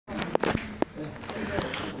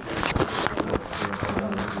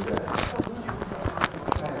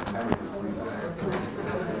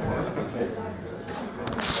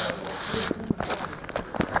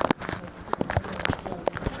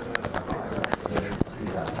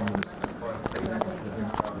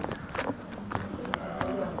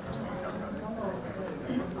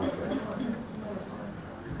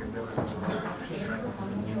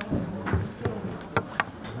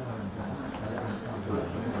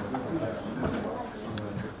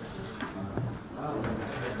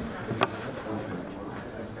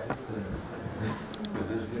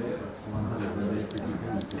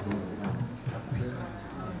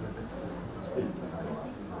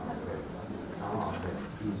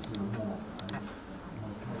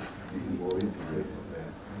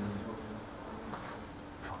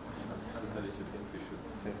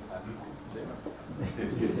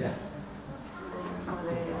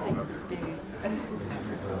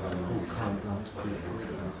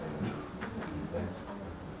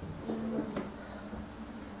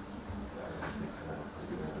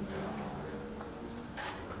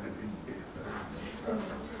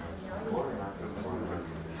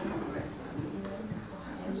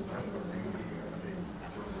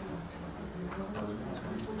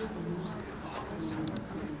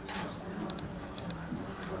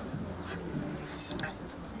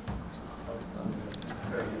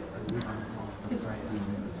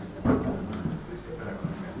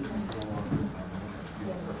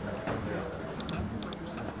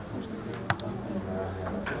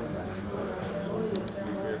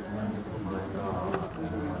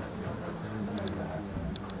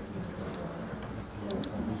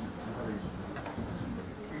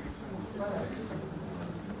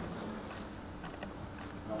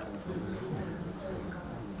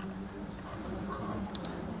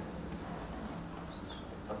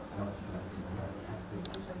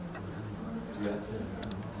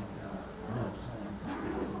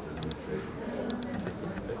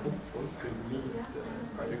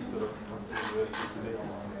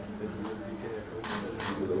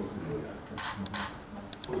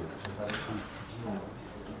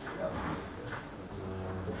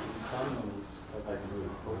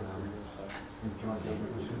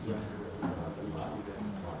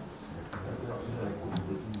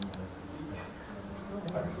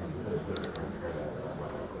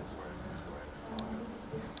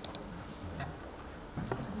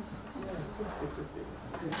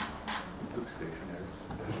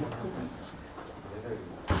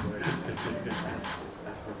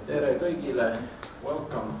Tere kõigile,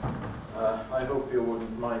 welcome. I hope you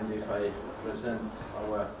wouldn't mind if I present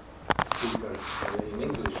our speakers in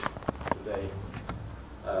English today.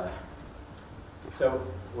 So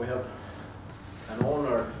we have an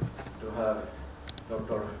honor to have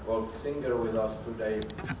Dr. Wolf Singer with us today,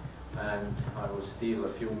 and I will steal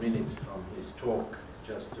a few minutes from his talk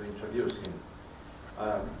just to introduce him.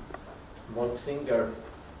 Wolf Singer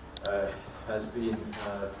has been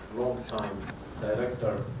a long-time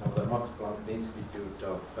director of the Max Planck Institute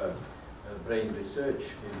of Brain Research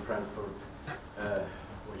in Frankfurt,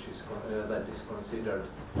 which is that is considered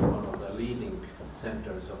one of the leading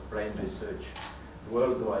centers of brain research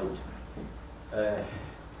worldwide.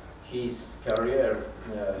 His career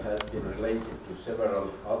has been related to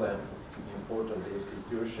several other important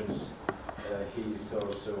institutions. He is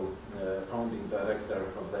also founding director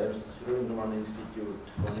of the Ernst Strüngmann Institute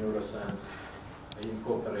for Neuroscience in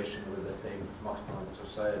cooperation with the same Max Planck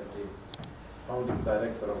Society, founding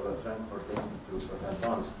director of the Frankfurt Institute of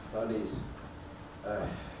Advanced Studies,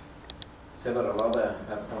 several other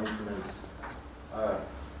appointments.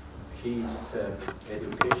 His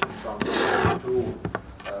education comes from two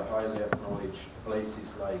highly acknowledged places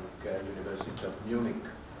like University of Munich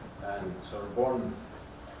and Sorbonne.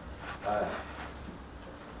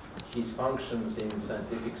 His functions in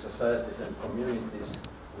scientific societies and communities,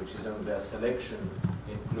 which is under a selection,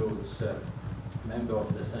 includes member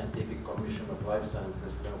of the Scientific Commission of Life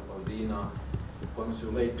Sciences, Leopoldina,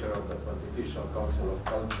 consulator of the Pontifical Council of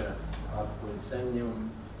Culture, Ad Quincennium,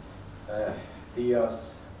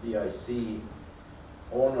 FIAS, BIC,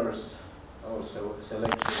 honors. Also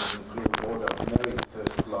selections include Order of Merit,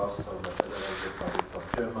 First Class of the Federal Republic of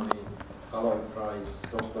Germany, Galois Prize,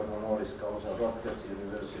 Doctor Honoris Causa, Rutgers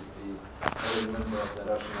University, a member of the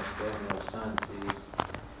Russian Academy of Sciences,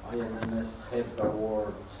 INNS Health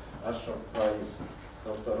Award, Ashraf Prize,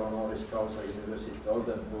 Doctor Honoris Causa, University of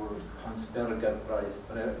Oldenburg, Hans Berger Prize,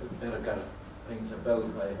 Berger rings a bell,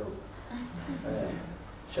 I hope,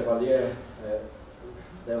 Chevalier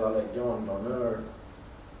de la Légion d'Honneur,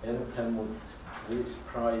 Helmut Wies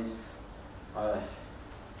Prize,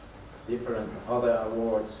 different other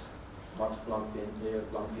awards, Max Planck Institute,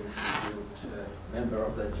 member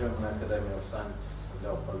of the German Academy of Science,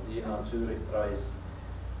 Leopoldina, Zurich Prize,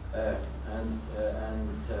 and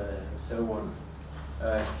so on.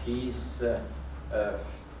 His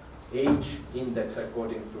age index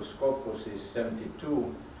according to Scopus is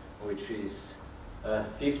 72, which is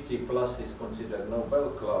 50 plus is considered Nobel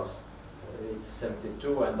class. It's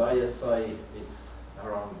 72, and ISI it's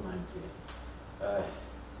around 90.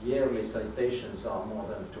 Yearly citations are more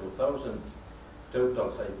than 2,000. Total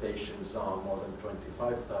citations are more than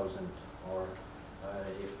 25,000, or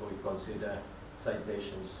if we consider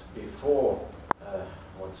citations before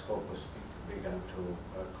what Scopus began to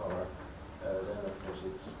cover, then of course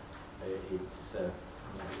it's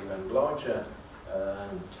even larger.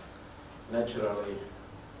 And naturally,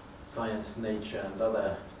 Science, Nature, and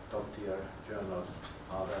other top-tier journals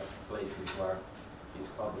are the places where these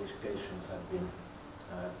publications have been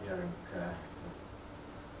appearing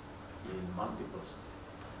in multiples.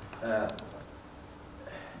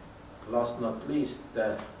 Last not least,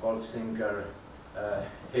 Wolfsinger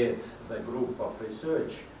heads the group of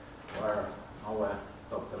research where our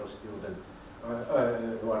doctoral student,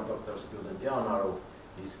 Jan Aru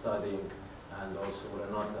is studying, and also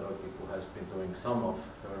Renate Rotik, who has been doing some of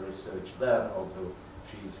her research there, although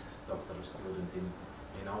she's doctoral student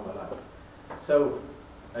in our lab. So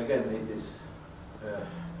again, it is a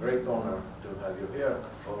great honor to have you here.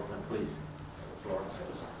 Wolfgang, please, the floor is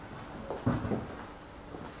yours.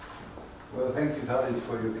 Well, thank you, Thales,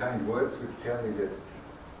 for your kind words, which tell me that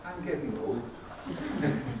I'm getting old.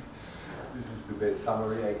 This is the best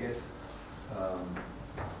summary, I guess.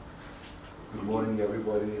 Good morning,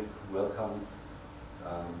 everybody. Welcome.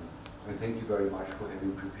 And thank you very much for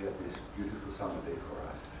having prepared this beautiful summer day for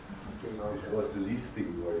us. This was the least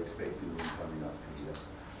thing we were expecting when coming up to here.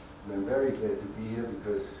 And I'm very glad to be here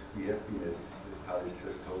because we have been, as Thales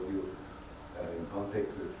just told you, in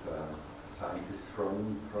contact with scientists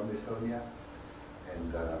from Estonia.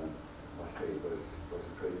 And I must say it was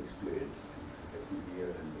a great experience to have you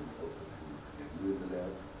here and then also to have you in the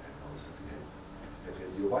lab and also to have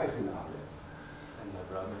had your wife in our lab. And my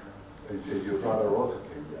brother. And your brother also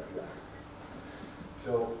came there, yeah.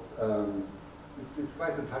 So it's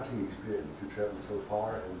quite a touching experience to travel so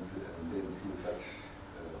far and then feel such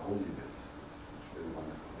holiness. It's very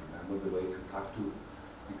wonderful. And I'm on the way to Tartu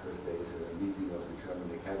because there is a meeting of the German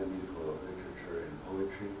Academy for Literature and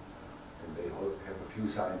Poetry, and they have a few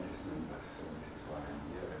scientist members, and this is why I'm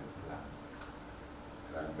here. And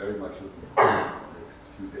I'm very much looking forward to the next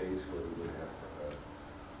few days where we will have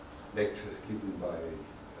lectures given by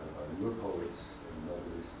your poets and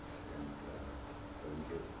novelists, and so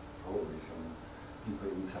we get probably some deeper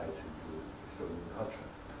insights into Estonian culture.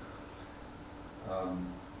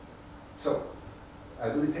 So I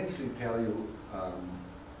will essentially tell you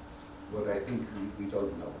what I think we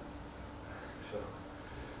don't know. So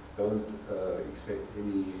don't expect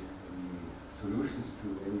any solutions to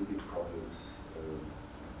any big problems.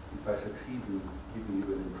 If I succeed in giving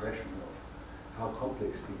you an impression of how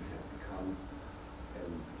complex things have become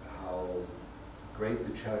and how great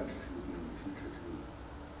the challenges will be in the future to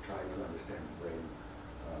try to understand the brain,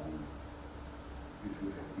 this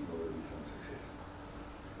would have been already some success.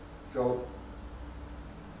 So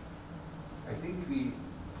I think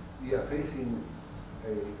we are facing a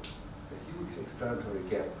huge explanatory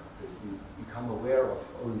gap that we become aware of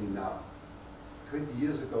only now. 20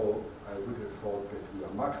 years ago, I would have thought that we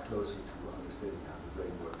are much closer to understanding how the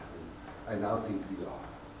brain works than I now think we are.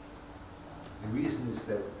 The reason is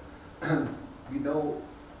that we know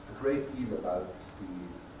a great deal about the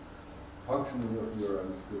functioning of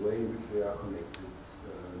neurons, the way in which they are connected.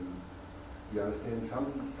 We understand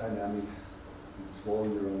some dynamics in small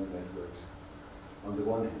neural networks on the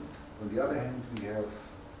one hand. On the other hand, we have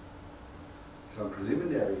some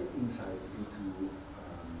preliminary insight into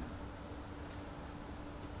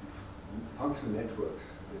functional networks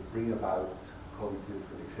that bring about cognitive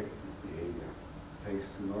and executive behavior. Thanks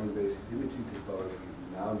to non-invasive imaging technology,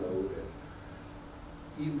 we now know that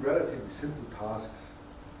even relatively simple tasks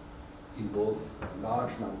involve a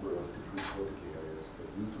large number of different cortical areas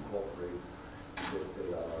that need to cooperate, and that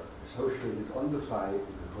they are associated on the fly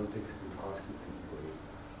in the context of task-dependent way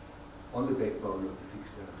on the backbone of the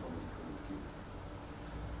fixed anatomical connectivity.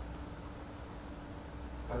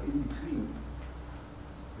 But in between,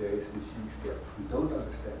 there is this huge gap. We don't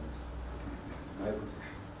understand, at least this is my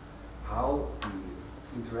position, how the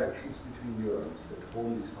interactions between neurons that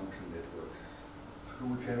form these functional networks,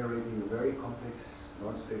 through generating a very complex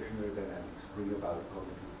non-stationary dynamics, bring about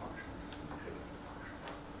cognitive functions and executive functions.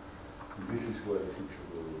 And this is where the future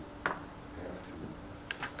will have to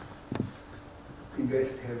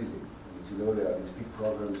invest heavily. And as you know, there are these big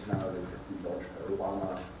programs now that have been launched by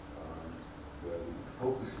Obama, where the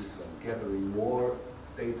focus is on gathering more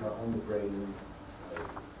data on the brain,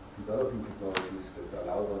 developing technologies that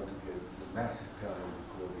allow one to get massive parallel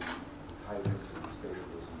recording with high pixel spatial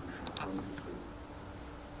resolution on different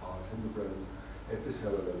parts in the brain at the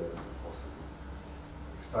cellular level if possible.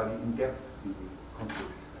 Study in depth the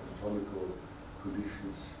complex anatomical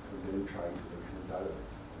conditions and then trying to make sense out of it.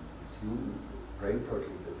 And this human brain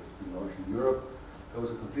project that has been launched in Europe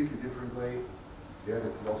goes a completely different way. There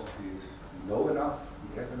the philosophy is we know enough,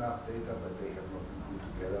 we have enough data, but they have not been put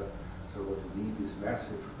together. So what we need is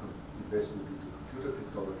massive investment into computer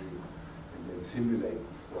technology and then simulate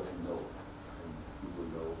what we know. And we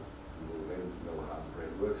will then know how the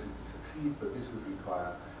brain works if we succeed, but this would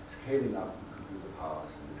require scaling up the computer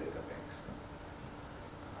powers and the data banks.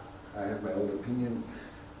 I have my own opinion,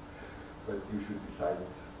 but you should decide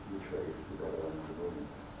which way is the better one at the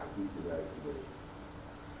moment. I think the right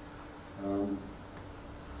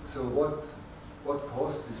what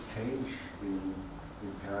caused this change in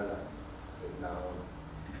paradigm that now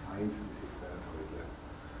defines this explanatory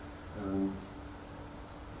level?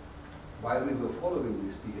 While we were following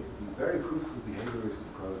this very fruitful behaviorist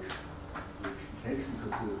approach, which essentially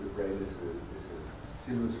considered the brain as a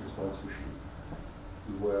stimulus response machine,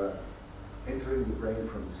 we were entering the brain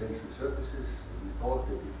from the sensory surfaces, and we thought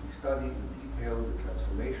that if we study in detail the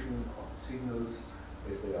transformation of the signals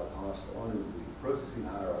as they are passed on in the processing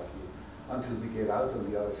hierarchy, until we get out on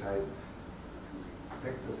the other side to the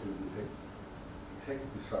effectors and the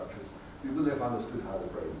executive structures, we will have understood how the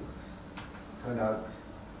brain works. Turned out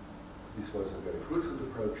this was a very fruitful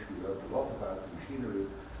approach. We learned a lot about the machinery,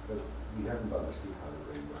 but we haven't understood how the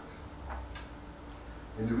brain works.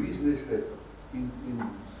 And the reason is that in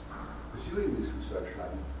pursuing this research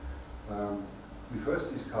line, we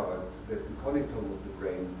first discovered that the connectome of the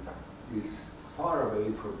brain is far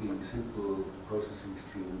away from being simple processing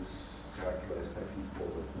streams characterized by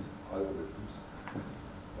feed-forward algorithms.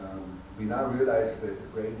 We now realize that the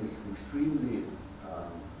brain is an extremely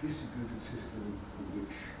distributed system in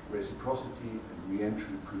which reciprocity and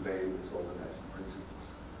re-entry prevail as organizing principles.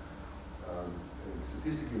 And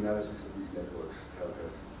statistical analysis of these networks tells us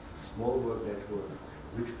it's a small world network,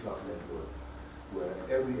 rich club network, where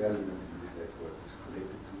every element in this network is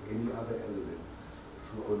connected to any other element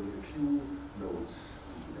through only a few nodes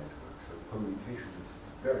in the network. So communication is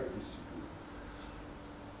very distributed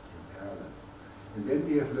in parallel. And then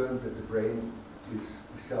we have learned that the brain is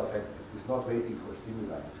self-active, is not waiting for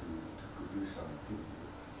stimuli to produce some activity.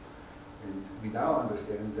 And we now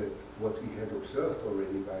understand that what we had observed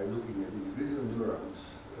already by looking at individual neurons,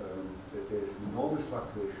 that there's enormous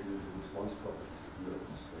fluctuation in the response properties of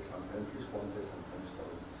neurons. They sometimes respond, they sometimes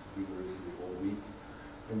don't, vigorously or weak.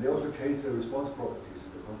 And they also change their response properties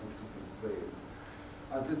in the context of the brain.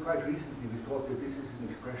 Until quite recently, we thought that this is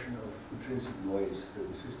an expression of intrinsic noise, that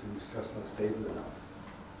the system is just not stable enough.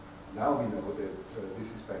 Now we know that this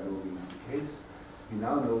is by no means the case. We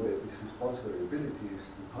now know that this response variability is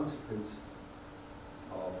the consequence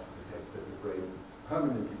of the fact that the brain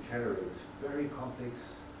permanently generates very complex,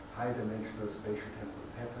 high-dimensional spatial temporal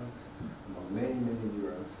patterns among many, many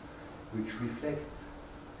neurons, which reflect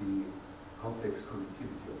the complex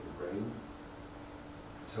connectivity of the brain.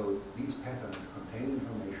 So these patterns contain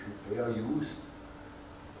information. They are used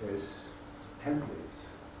as templates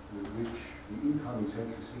with which the incoming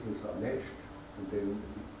sensory signals are matched, and then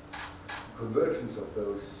the convergence of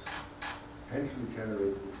those essentially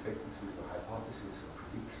generated expectancies or hypotheses or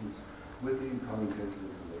predictions with the incoming sensory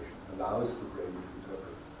information allows the brain to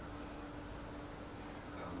interpret,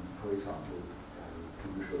 for example, the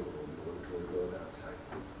visual or the auditory world outside.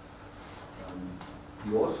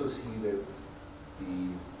 You also see that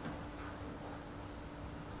the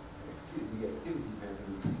activity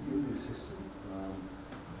patterns in this system,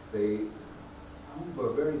 they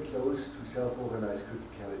were very close to self-organized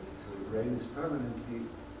criticality. So the brain is permanently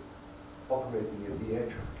operating at the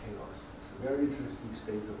edge of chaos. It's a very interesting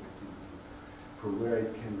state of activity from where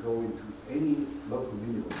it can go into any local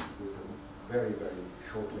minimum with a very, very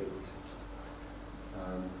short latency.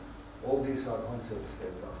 All these are concepts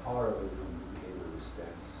that are far away from the behaviorist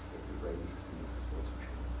stance that the brain is a stimulus response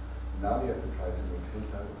machine. Now we have to try to make sense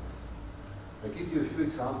out of this. I'll give you a few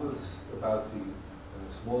examples about the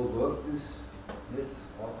small worldness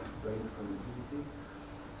of brain connectivity.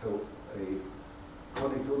 So a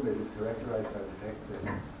connectome that is characterized by the fact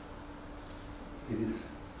that it is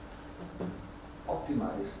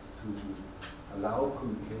optimized to allow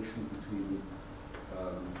communication between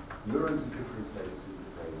neurons in different places in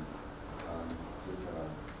the brain with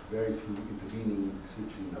very few intervening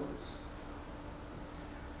switching nodes.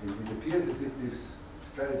 And it appears as if this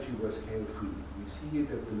strategy was scale-free. We see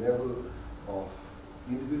it at the level of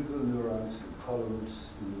individual neurons and columns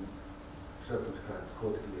in circumscribed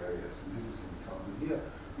cortical areas. And this is an example here.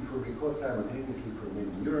 If we record simultaneously from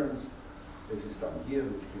many neurons, as is done here,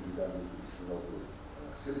 which can be done with these novel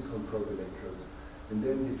silicon probe electrodes, and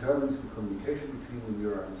then determines the communication between the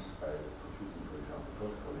neurons by computing, for example,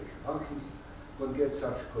 constellation functions, one gets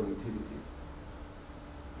such connectivity.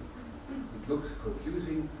 It looks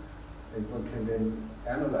confusing, and one can then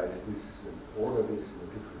analyze this and order this in a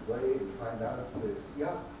different way and find out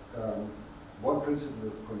that, one principle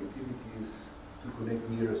of connectivity is to connect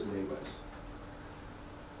nearest neighbors.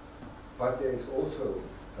 But there is also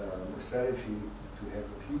a strategy to have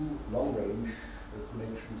a few long-range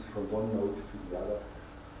connections from one node to the other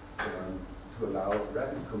to allow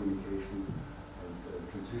rapid communication and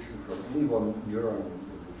transition from any one neuron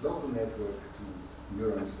in this local network to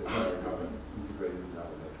neurons that are integrated in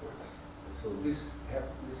other networks. So this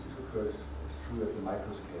occurs true at the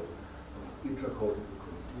microscale of intracortical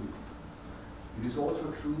connectivity. It is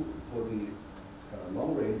also true for the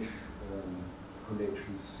long-range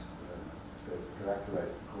connections that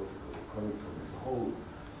characterize the cortical connectome as a whole.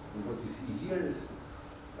 And what you see here is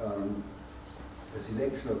a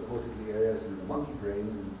selection of cortical areas in the monkey brain.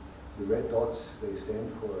 And the red dots, they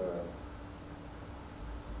stand for a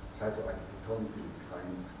cytoarchitectonically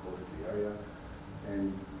defined cortical area.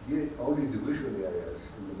 And here, only the visual areas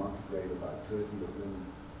in the monkey brain, about 30 of them,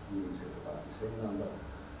 humans have about the same number,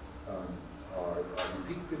 are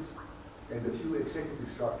depicted. And a few executive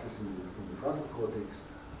structures in the frontal cortex,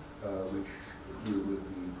 which deal with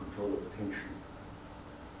the control of attention,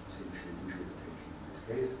 essentially visual attention in this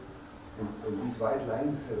case. And these white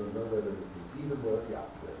lines, I don't know whether you can see them well, yeah,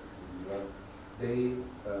 they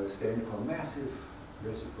stand for massive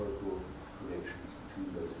reciprocal connections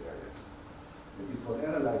between those areas. And if one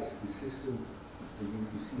analyzes the system, then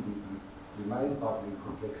you see the mind-boggling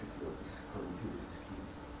complexity of this connectivity scheme,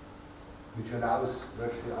 which allows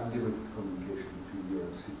virtually unlimited communication between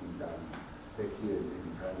neurons sitting down back here in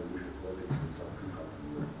the primary visual cortex and some prefrontal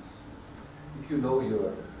neurons. If you know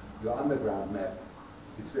your underground map,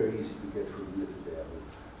 it's very easy to get from here to there with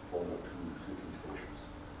 1 or 2 switching stations.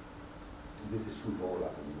 And this is true for all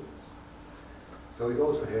other neurons. So it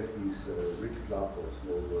also has these rich club or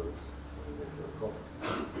small worlds network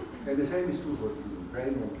properties. And the same is true for the human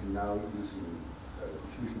brain. One can now, using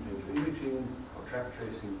diffusion tensor imaging or track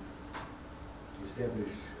tracing,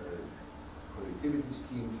 establish connectivity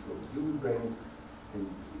schemes for the human brain. And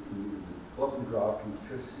in the bottom graph, you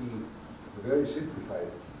just see a very simplified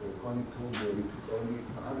connectome where we took only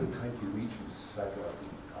 120 regions, like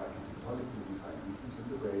architectonically defined regions in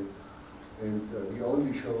the brain, and we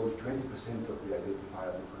only show 20% of the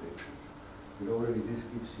identifiable connections. And already this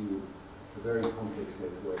gives you a very complex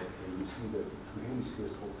network, and you see that the two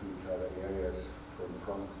hemispheres talk to each other, areas from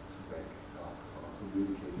front to back are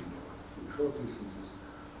communicating through short distances.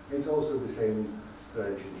 It's also the same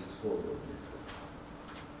strategy as the small-world network.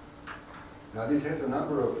 Now this has a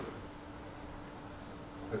number of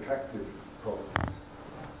attractive properties.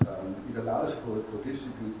 It allows for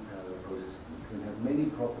distributed parallel processing. You can have many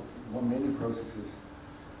processes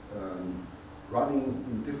running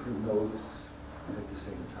in different nodes at the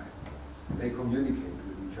same time. They communicate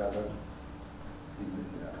with each other in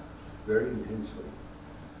a very intense way.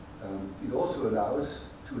 It also allows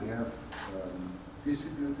to have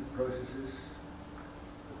distributed processes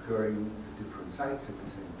occurring at different sites at the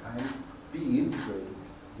same time, being integrated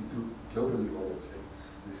into globally ordered states.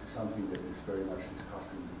 This is something that is very much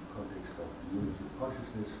discussed in the context of the unity of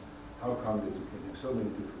consciousness. How come that you can have so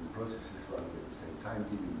many different processes running at the same time,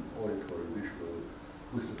 dealing with auditory, visual,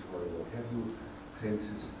 gustatory, what have you,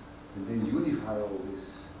 senses, and then unify all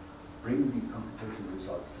this, bring the computational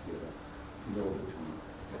results together in order to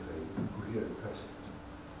have a coherent percept.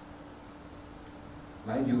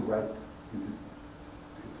 Mind you, right at the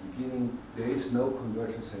beginning, there is no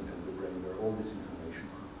conversion center in the brain where all this information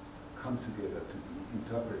could come together to be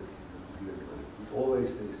interpreted in a coherent way. It always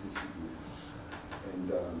stays distributed. And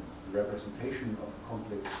the representation of a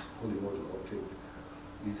complex polymodal object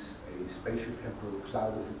is a spatial temporal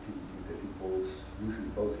cloud of activity that involves usually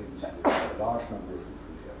both hemispheres and a large number of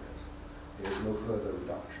different areas. There is no further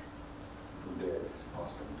reduction. From there it is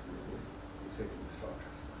passed on to the executive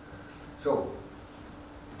structures. So,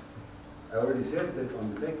 I already said that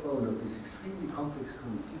on the backbone of this extremely complex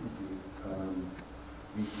connectivity,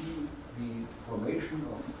 we see the formation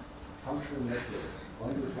of functional networks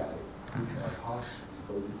on the fly, which are passed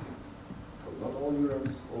codependent. So not all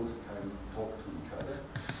neurons all the time talk to each other,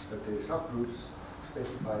 but there are subgroups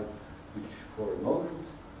specified which for a moment,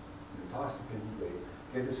 in a path-dependent way,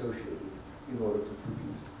 get associated in order to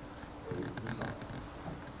produce a result.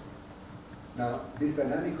 Now, this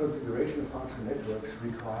dynamic configuration of functional networks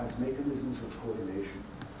requires mechanisms of coordination.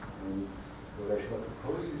 And what I shall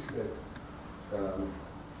propose is that the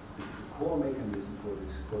core mechanism for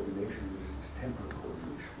this coordination is temporal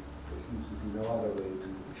coordination. There seems to be no other way to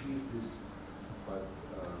achieve this but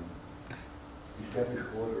establish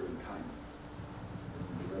order in time,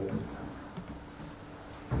 in relative time.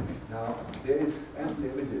 Now, there is ample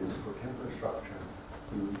evidence for temporal structure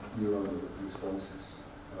in neuronal responses.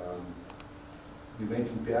 We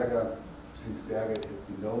mentioned Berger, since Berger had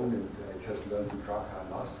been known, and I just learned in Krakow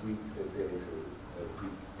last week that there is a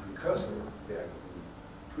precursor of Berger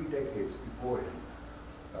 3 decades before him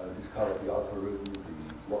discovered the alpha rhythm,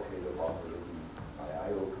 the blockade of alpha rhythm by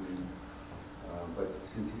eye opening. But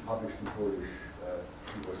since he published in Polish,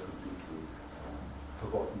 he was completely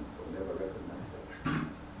forgotten or never recognized actually.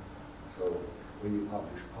 So when you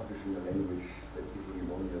publish in a language that people in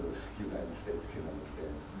the United States can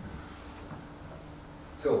understand.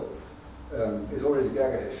 So, as already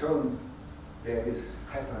Berger has shown, there is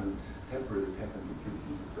temporary pattern activity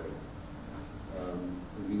in the brain.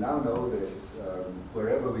 And we now know that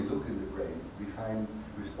wherever we look in the brain, we find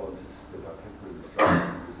responses that are temporally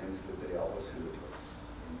structured in the sense that they are oscillatory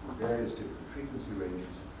in various different frequency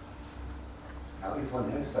ranges. Now, if one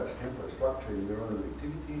has such temporal structure in neuronal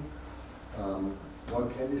activity,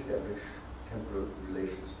 one can establish temporal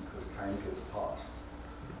relations because time gets passed.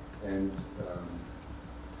 And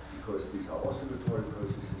because these are oscillatory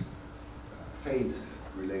processes, phase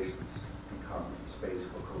relations become space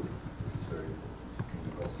for coding. This is very important.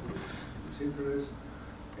 You can also be synchronous,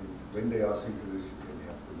 and when they are synchronous, you can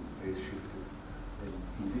have them phase shifted. And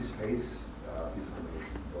in this phase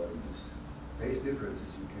information, or in these phase differences,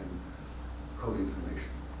 you can code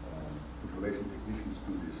information. Information technicians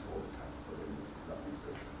do this all the time, for them it's nothing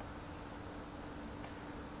special.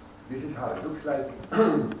 This is how it looks like.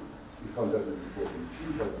 If one doesn't report in G,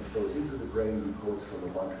 but it goes into the brain, encodes from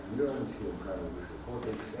a bunch of neurons here in primary visual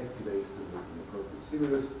cortex, activates them with an appropriate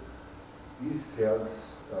stimulus. These cells,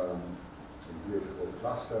 and here's a whole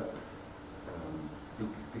cluster,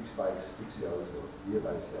 big spikes, big cells, or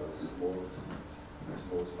nearby cells, small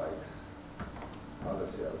spikes, other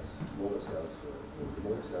cells, smaller cells, or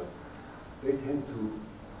remote cells, they tend to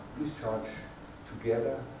discharge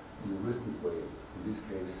together in a rhythmic way. In this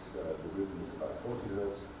case, the rhythm is about 40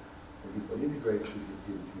 Hertz. And if one integrates this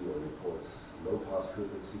activity or reports low-pass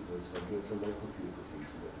filtered signals, one gets a local field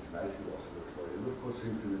potential that is nicely oscillatory and of course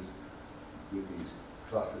synchronous with these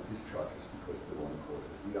clustered discharges because the one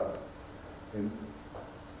causes the other. And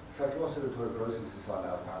such oscillatory processes are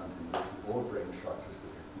now found in all brain structures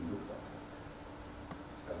that have been looked at.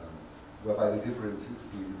 Whereby the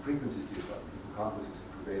frequencies differ. The hippocampus is the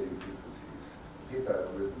prevailing frequency, the theta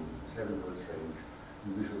rhythm, the 7 Hertz range.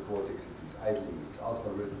 In the visual cortex, if it's idling, it's alpha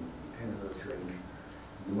rhythm, 10 Hertz range.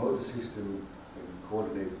 In the motor system, when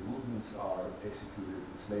coordinated movements are executed,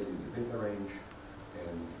 it's mainly in the beta range,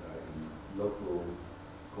 and in local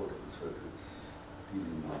cortical circuits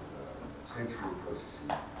dealing with sensory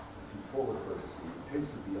processing, forward processing, it tends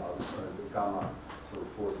to be alpha and the gamma, so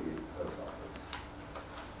 48 Hertz upwards.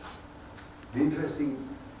 The interesting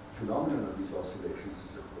phenomenon of these oscillations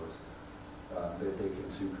is, of course, that they can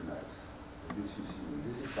synchronize. And this you see in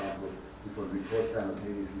this example. If one records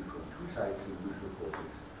simultaneously from two sites in the visual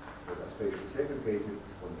cortex that are spatially segregated,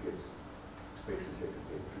 one gets spatially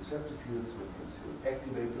segregated receptor fields, one can still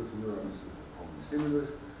activate those neurons with a common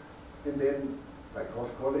stimulus, and then by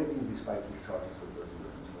cross-correlating the spike discharges of those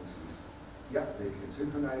neurons, one sees, yeah, they can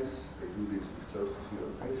synchronize, they do this with close to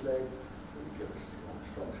zero phase lag, so we get a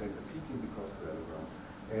strong center peaking because of parallelogram,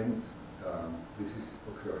 and this is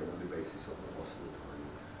occurring on the basis of an oscillatory.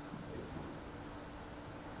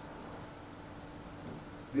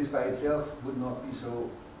 This by itself would not be so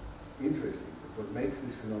interesting, but what makes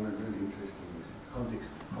this phenomenon really interesting is its context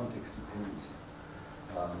dependency.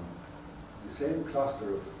 The same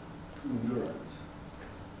cluster of two neurons,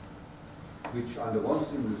 which under one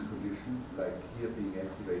stimulus condition, like here being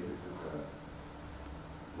activated with a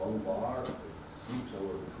long bar that sweeps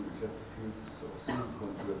over the two receptor fields, so a single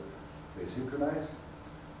contour, they synchronize.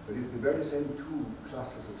 But if the very same two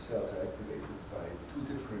clusters of cells are activated by two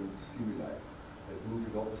different stimuli, that move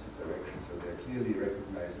in opposite directions, so they're clearly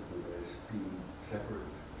recognizable as being separate,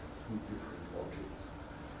 two different objects.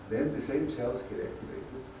 Then the same cells get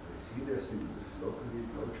activated, they see their stimulus locally,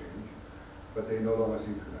 no change, but they no longer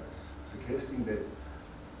synchronize, suggesting that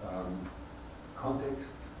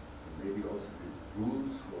context, and maybe also the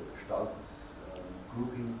rules for Gestalt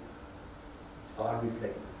grouping, are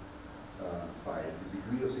reflected by the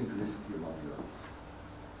degree of synchronicity among neurons.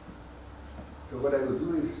 So what I will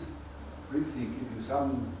do is briefly give you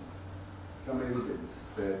some evidence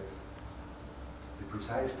that the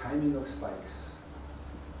precise timing of spikes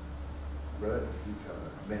relative to each other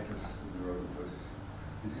matters in neuronal processing.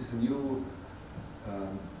 This is a new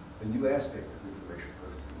aspect of information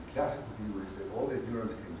processing. The classical view is that all that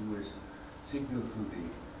neurons can do is signal through the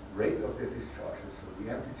rate of their discharges, so the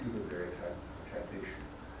amplitude of their excitation,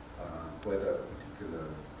 whether a particular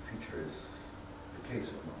feature is the case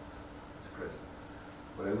or not, is present.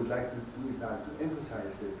 What I would like to do is now to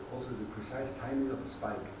emphasize that also the precise timing of a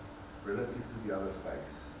spike relative to the other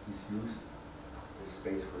spikes is used as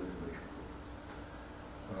space for information.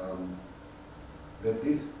 That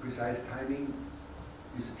this precise timing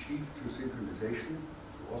is achieved through synchronization,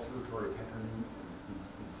 through oscillatory patterning,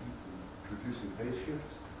 introducing phase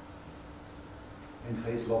shifts, and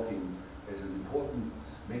phase locking as an important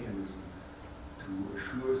mechanism to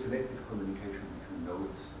assure selective communication between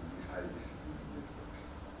nodes in these highly distributed networks.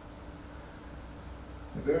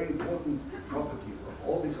 A very important property of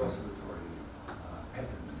all these oscillatory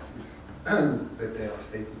patterns is that they are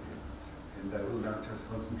state dependent. And I will now just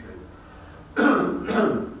concentrate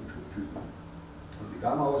on the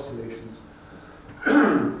gamma oscillations.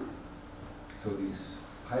 So these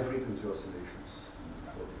high frequency oscillations in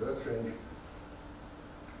the 40 Hz range,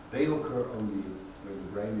 they occur only when the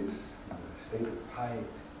brain is in a state of high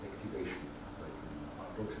activation, like in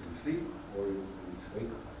approximately sleep or in its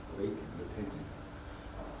awake and attentive.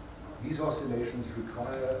 These oscillations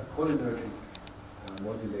require cholinergic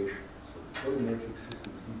modulation. So the cholinergic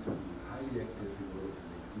systems need to be highly active in order to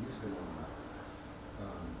make these phenomena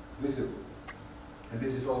visible. And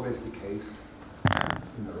this is always the case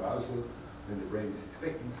in arousal, when the brain is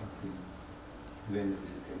expecting something, when it is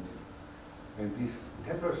attentive. And these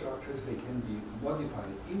temporal structures, they can be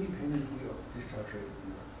modified independently of discharge rate of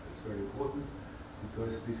neurons. That's very important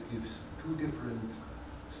because this gives two different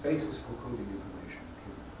spaces for coding information.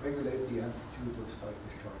 You can regulate the amplitude of spike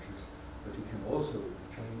discharges, but you can also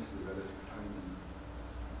change the relative timing.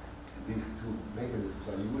 And these two mechanisms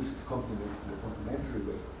are used in a complementary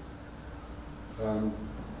way.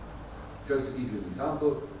 Just to give you an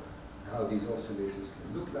example, how these oscillations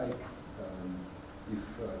can look like. If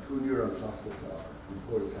two neuron clusters are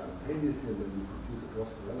recorded simultaneously, and then you compute a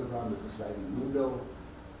cross-parallelogram with a sliding window,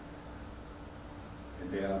 and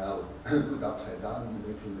they are now put upside down. You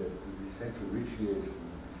mentioned that the central ridge here is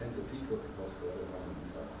the center peak of the cross-parallelogram, and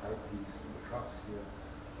these are the side peaks and the troughs here.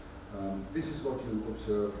 This is what you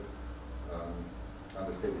observe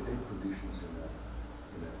under steady-state conditions in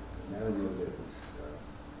a manner that is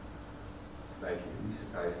likely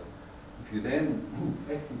anesthetized. If you then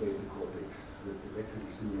activate the cortex with electrical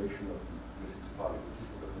stimulation of the principally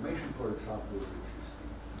cortical formation, for example, which is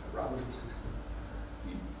the arousal system,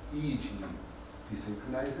 the EEG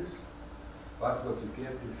desynchronizes, but what you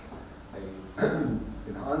get is an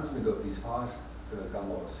enhancement of these fast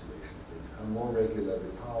gamma oscillations. They become more regular,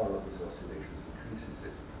 the power of these oscillations increases,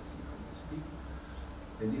 as you can see from this peak.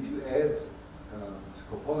 And if you add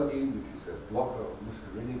scopolamine, which is a blocker of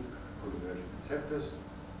muscarinic cholinergic receptors,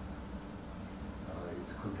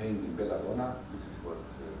 it's contained in belladonna, which is what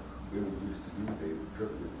women used to do. They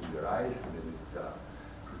dribble it in their eyes, and then it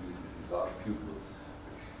produces these large pupils,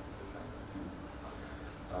 which is a sign of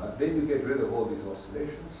puberty. Then you get rid of all these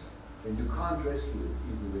oscillations, and you can't rescue it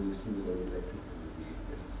even when you stimulate electrically with the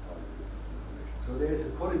essence particle information. So there's a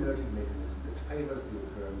cholinergic mechanism that favors the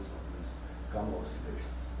occurrence of these gamma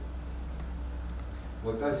oscillations.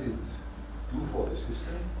 What does it do for the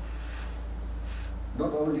system?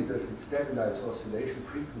 Not only does it stabilize oscillation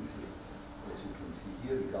frequency, as you can see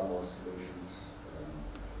here, the gamma oscillations,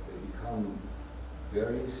 they become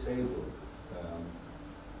very stable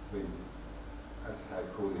when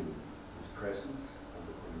acetylcholine is present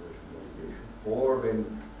under cholinergic modulation, or when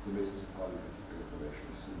the message particle information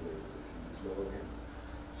is stimulated in this lower end.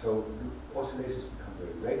 So the oscillations become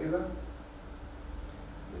very regular,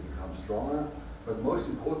 they become stronger, but most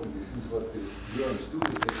importantly, since what the neurons do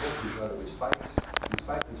is they talk to each other with spikes, the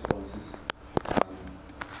spike responses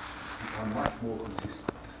become much more consistent.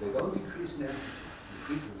 They don't decrease in amplitude, in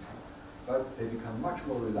frequency, but they become much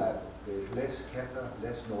more reliable. There is less scatter,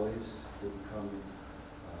 less noise. They become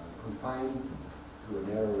confined to a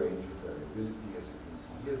narrow range of variability, as you can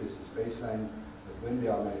see here. This is baseline, but when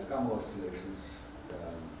there are nice gamma oscillations,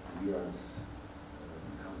 the neurons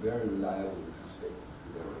become very reliable with respect to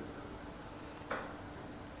their rate.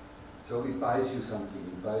 So it buys you something.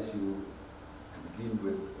 It buys you, to begin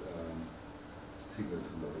with,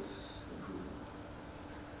 signal-to-noise improvement.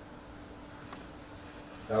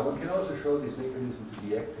 Now, one can also show this mechanism to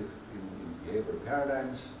be active in behavioral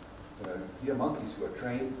paradigms. Here, monkeys were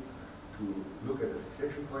trained to look at a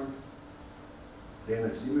fixation point. Then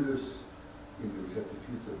a stimulus in the receptive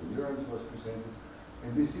fields of the neurons was presented,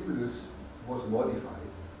 and this stimulus was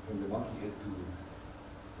modified, and the monkey had to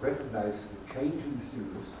recognize the change in the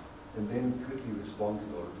stimulus and then quickly respond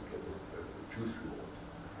in order to get a juice reward.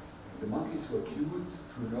 And the monkeys were cued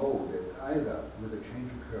to know that either will a change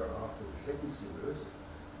occur after the second stimulus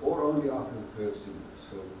or only after the third stimulus.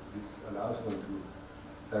 So this allows one to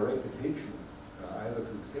direct attention either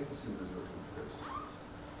to the second stimulus or to the third stimulus.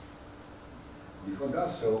 If one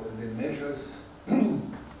does so and then measures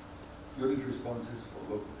unit responses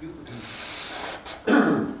or local puberty,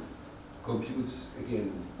 computes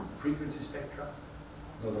again frequency spectra,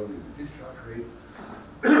 not only the discharge rate,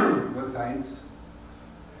 one finds,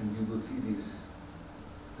 and you will see these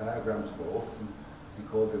diagrams more often, we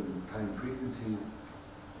call them time frequency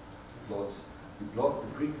plots. We plot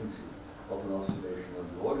the frequency of an oscillation on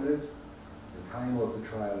the ordinate. The time of the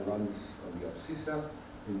trial runs on the abscissa.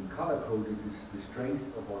 In color-coded is the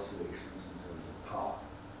strength of oscillations in terms of power.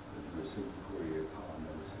 We do a simple Fourier power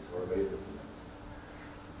analysis or a wave analysis.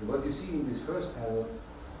 And what you see in this first panel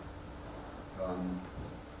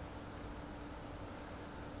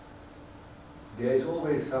there is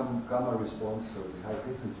always some gamma response, so this high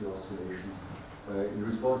frequency oscillation, in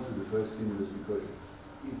response to the first stimulus because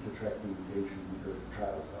it's attracting attention because the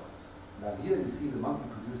trial starts. Now here you see the monkey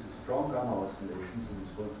produces strong gamma oscillations in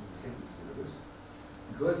response to the second stimulus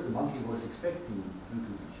because the monkey was expecting, due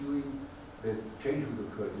to the cueing, that change would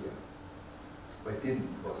occur here. But it didn't,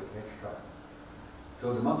 it was a catch trial. So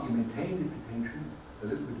the monkey maintained its attention, a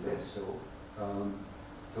little bit less so.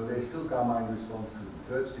 So there's still gamma in response to the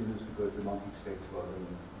third stimulus because the monkey expects, well, then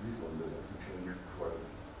this one will have to change before it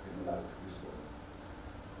can allow it to respond.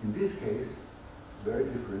 In this case, very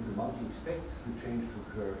different. The monkey expects the change to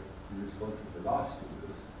occur in response to the last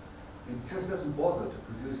stimulus. It just doesn't bother to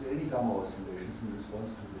produce any gamma oscillations in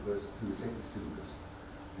response to the second stimulus.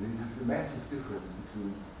 And this is a massive difference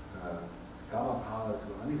between gamma power to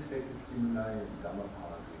unexpected stimuli and gamma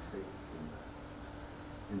power to expected stimuli.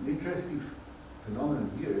 An interesting phenomenon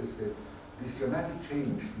here is that this dramatic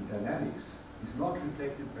change in dynamics is not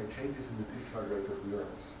reflected by changes in the discharge rate of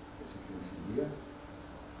neurons. As you can see here,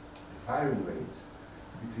 the firing rates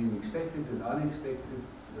between expected and unexpected,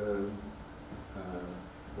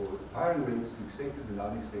 or firing rates to expected and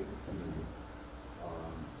unexpected stimuli are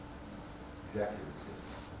exactly the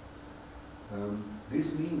same. This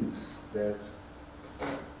means that the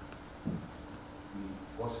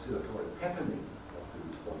oscillatory patterning of the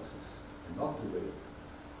responses and not the rate,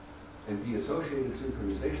 and the associated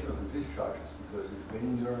synchronization of the discharges, because if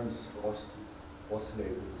many neurons oscillate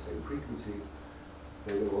at the same frequency,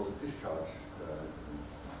 they will also discharge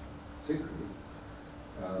synchrony.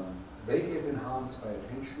 They get enhanced by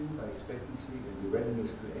attention, by expectancy, and the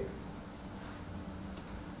readiness to act.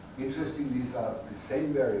 Interestingly, these are the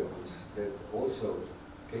same variables that also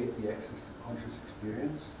gave the access to conscious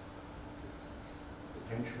experience: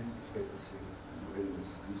 attention, expectancy, and the readiness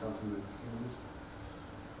to do something with the stimulus.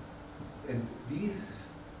 And these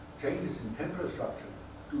changes in temporal structure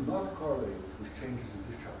do not correlate with changes in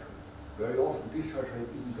discharge rate. Very often, discharge rate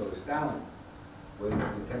even goes down when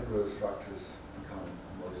the temporal structures become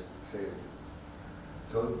most salient.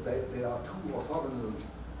 So there are two orthogonal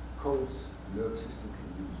codes the nervous system can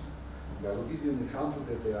use. And I will give you an example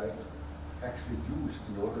that they are actually used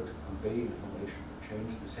in order to convey information, to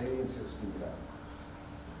change the saliency of stimuli.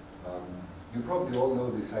 You probably all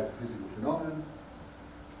know this hypophysical phenomenon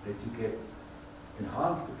that you get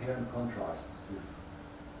enhanced apparent contrasts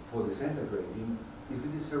for the center grating if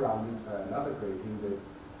it is surrounded by another grating that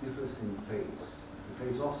differs in phase. The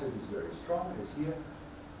phase offset is very strong, as here.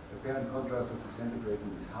 Apparent contrast of the center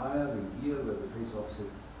grating is higher than here, where the phase offset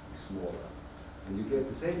is smaller. And you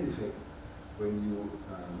get the same effect when you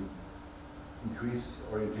increase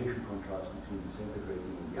orientation contrast between the center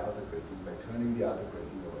grating and the outer grating by turning the outer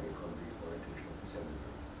grating away from the orientation of the center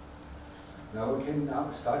grating. Now we can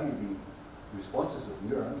now study the responses of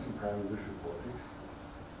neurons in primary visual cortex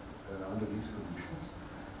under these conditions.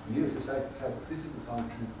 And here's the psychophysical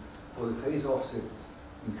function for the phase offset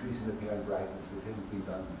increase in apparent brightness that hadn't been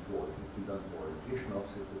done before. It had been done for orientation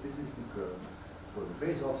offset, but this is the curve for the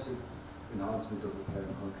phase offset enhancement of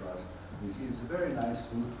apparent contrast. And you see it's a very nice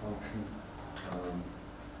smooth function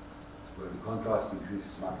where the contrast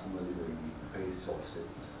increases maximally when the phase offset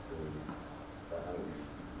by 100 degrees.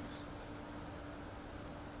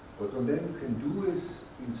 What one then can do is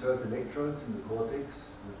insert electrodes in the cortex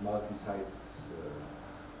with multi-site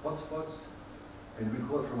hotspots and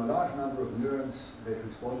record from a large number of neurons that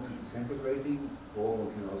respond to the center grating, or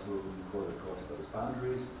one can also record across those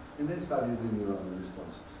boundaries, and then study the neuronal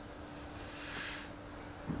responses.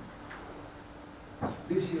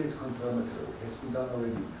 This here is confirmatory. It has been done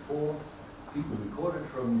already before. People recorded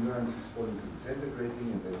from neurons responding to the center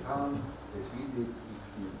grating, and they found, as we did,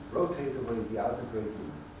 if you rotate away the outer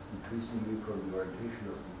grating increasingly from the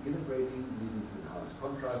orientation of the inner grating, leading to enhanced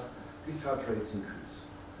contrast, discharge rates increase.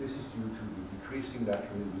 This is due to the decreasing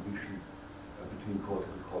lateral inhibition between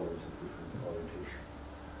cortical columns of different orientation.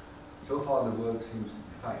 So far the world seems to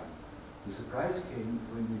be fine. The surprise came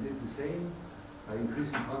when we did the same by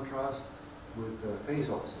increasing contrast with phase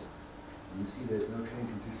offset. You see there's no change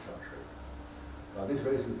in discharge rate. Now this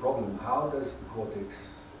raises the problem: how does the cortex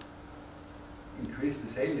increase the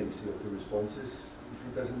saliency of the responses if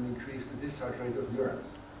it doesn't increase the discharge rate of neurons?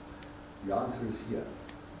 The answer is here.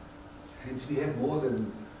 Since we had more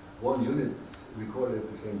than one unit recorded at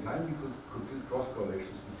the same time, we could compute cross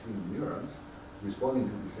correlations between neurons, responding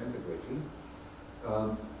to the center breaking,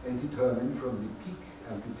 and determine from the peak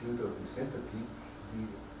amplitude of the center peak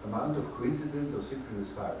the amount of coincident or synchronous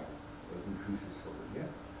firing that increases over here.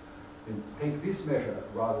 And take this measure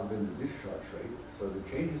rather than the discharge rate, so the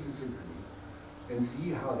changes in synchrony, and see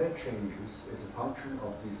how that changes as a function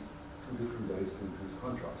of these two different ways to increase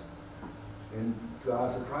contrast. And to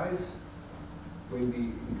our surprise, when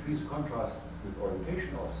we increase contrast with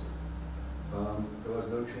orientation offset, there was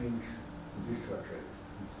no change in discharge rate.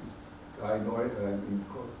 In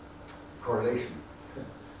correlation,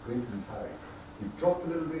 coincidence firing. It dropped a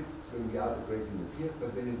little bit when the outer breaking appeared,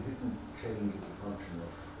 but then it didn't change as a function of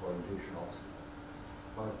orientation offset.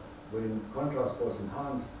 But when contrast was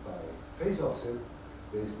enhanced by phase offset,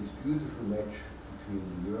 there's this beautiful match between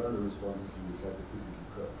the neuronal responses and the psychophysical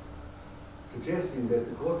curve, suggesting that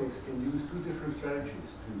the cortex can use two different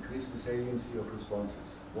strategies to increase the saliency of responses.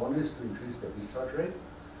 One is to increase the discharge rate,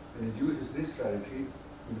 and it uses this strategy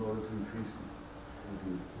in order to increase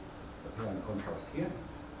the apparent contrast here.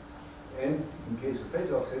 And in case of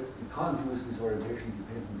phase offset, it can't use this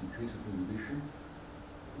orientation-dependent decrease of inhibition.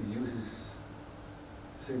 It uses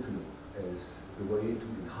synchrony as the way to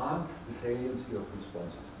enhance the saliency of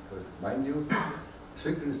responses. Because, mind you,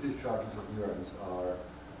 synchronous discharges of neurons are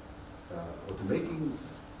making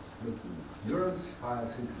neurons fire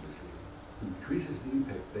synchronously. It increases the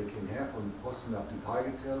impact they can have on postsynaptic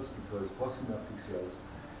target cells, because postsynaptic cells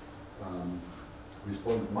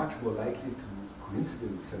respond much more likely to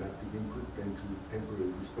coincident synaptic input than to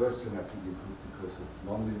temporary dispersed synaptic input because of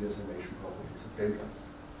nonlinear summation properties of dendrons.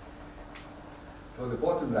 So the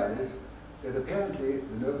bottom line is that apparently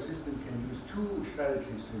the nervous system can use two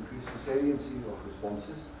strategies to increase the saliency of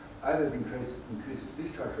responses. Either it increases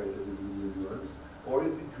discharge rate of the neurons, or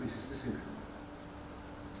it increases the synchrony.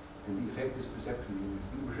 And the effect is perceptually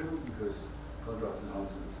indistinguishable because contrast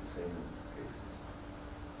enhancement is the same in both cases.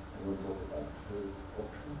 I won't talk about the third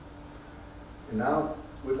option. And now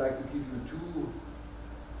we'd like to give you two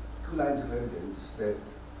lines of evidence that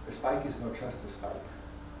a spike is not just a spike.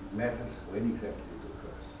 It matters when exactly it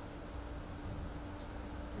occurs.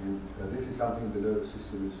 And this is something the nervous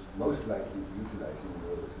system is most likely utilizing in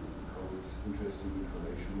order to encode its interesting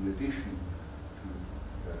information in addition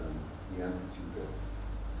to the amplitude of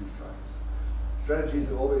discharges. Strategies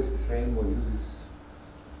are always the same. One uses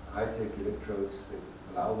high-tech electrodes that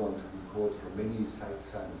allow one to record from many sites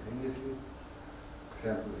simultaneously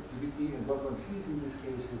sample activity. And what one sees in this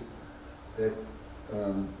case is that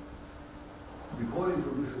recording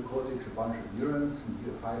from visual cortex a bunch of neurons, and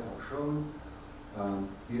here 5 are shown.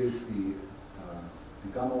 Here is the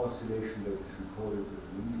gamma oscillation that is recorded with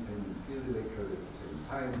an independent field electrode at the same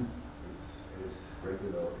time. It's as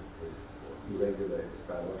regular as or irregular as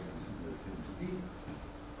biological signals tend to be.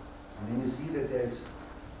 And then you see that there's,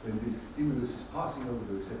 when this stimulus is passing over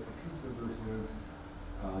the receptor fields of those neurons,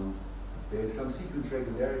 there is some sequence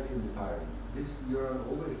regularity in the firing. This neuron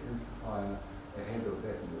always tends to fire ahead of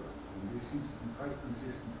that neuron. And this seems to be quite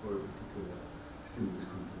consistent for a particular stimulus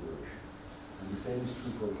configuration. And the same is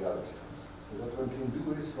true for the other cells. So what one can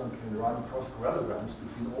do is one can run cross-correlograms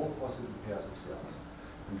between all possible pairs of cells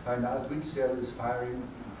and find out which cell is firing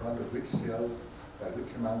in front of which cell by which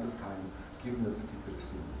amount of time given a particular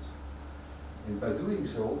stimulus. And by doing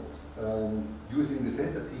so, using the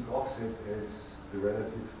center peak offset as the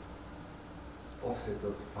relative offset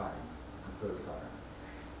of firing, preferred firing.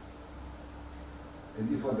 And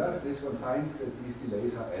if one does this, one finds that these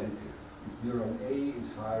delays are additive. If neuron A is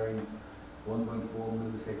firing 1.4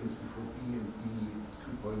 milliseconds before B and B is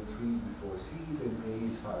 2.3 before C, then A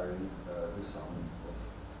is firing the sum of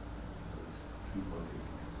 3.8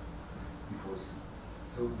 before C.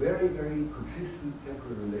 So very, very consistent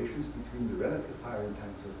temporal relations between the relative firing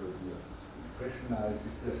times of those neurons. The question now is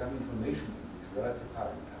there some information in these relative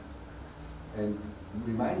firing times? And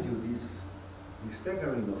remind you, the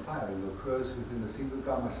staggering of firing occurs within a single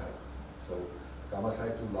gamma cycle. So gamma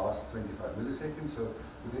cycle lasts 25 milliseconds, so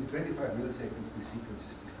within 25 milliseconds the sequence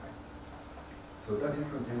is defined. So does it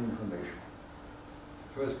contain information?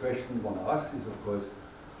 First question one asks is, of course,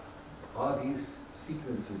 are these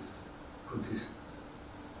sequences consistent?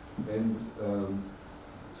 And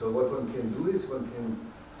so what one can do is one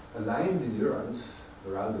can align the neurons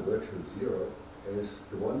around the virtual zero as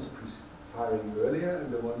the ones firing earlier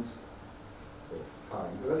and the ones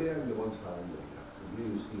firing earlier and the ones firing later. So here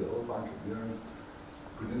you see a whole bunch of neurons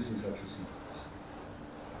producing such a sequence.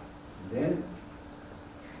 And then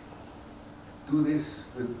do this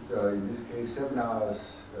with, in this case, 7 hours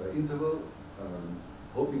interval,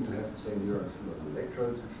 hoping to have the same neurons still on the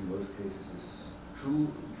electrodes, which in most cases is true,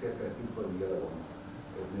 except I think for the yellow one,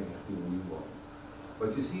 it may have been a new one.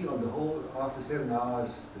 But you see, on the whole, after 7 hours,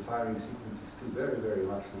 the firing sequence is still very, very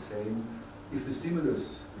much the same. If the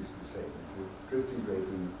stimulus is the same, the drifting rate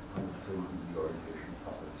in 120 the orientation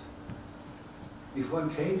upwards. If one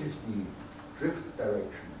changes the drift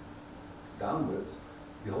direction downwards,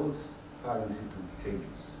 the whole firing sequence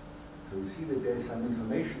changes. So you see that there is some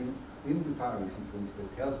information in the firing sequence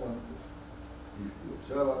that tells one, at least the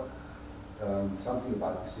observer, something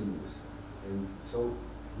about the stimulus. And so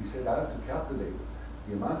we set out to calculate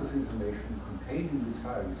the amount of information contained in this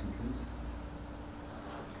firing sequence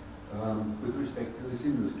with respect to the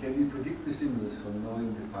stimulus. Can we predict the stimulus from knowing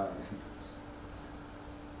the firing sequence?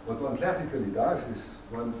 What one classically does is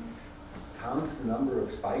one counts the number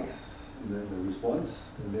of spikes in a response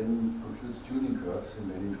and then computes tuning curves and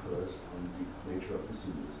then infers on the nature of the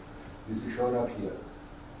stimulus. This is shown up here.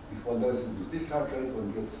 If one does this discharge rate, one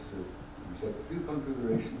gets receptor field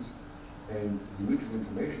configurations, and the mutual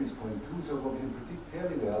information is 0.2, so one can predict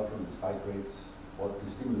fairly well from the spike rates what the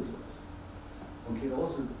stimulus was. One can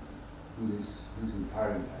also do this using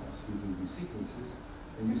firing times, using these sequences,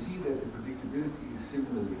 and you see that the predictability is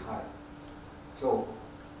similarly high. So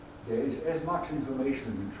there is as much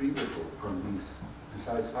information retrievable from these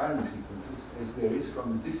precise firing sequences as there is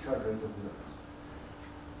from the discharge rate of neurons.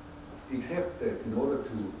 Except that in order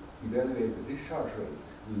to evaluate the discharge rate,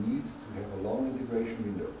 we need to have a long integration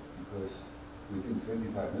window, because within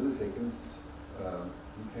 25 milliseconds,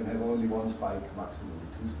 you can have only one spike, maximum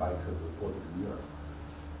 2 spikes of the cortical neuron.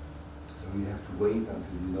 So we have to wait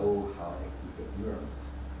until we know how active that neuron is.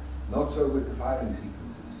 Not so with the firing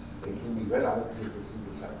sequences. They can be read out with a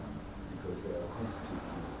single cycle, because they are constituted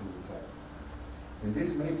in a single cycle. And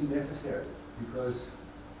this may be necessary, because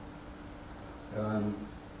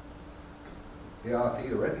there are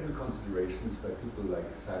theoretical considerations by people like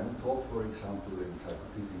Simon Thorpe, for example, in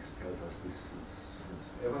psychophysics tells us this since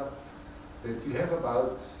ever, that you have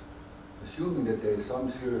about, assuming that there is some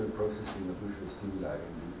serial processing of visual stimuli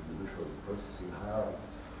in the visual processing hierarchy,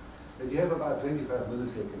 that you have about 25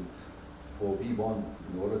 milliseconds for V1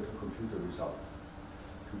 in order to compute a result,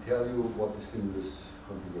 to tell you what the stimulus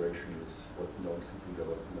configuration is, what belongs to theta,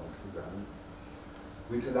 what belongs to ground,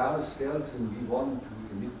 which allows cells in V1 to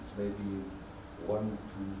emit maybe 1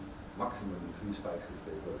 to maximum 3 spikes if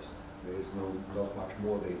they burst. There is not much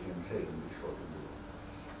more they can say in this short window,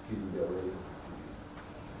 given their rate of activity.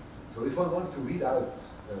 So if one wants to read out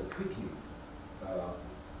quickly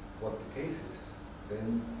what the case is,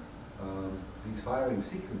 then these firing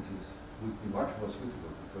sequences would be much more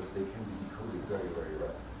suitable, because they can be decoded very, very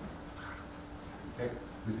rapidly. In fact,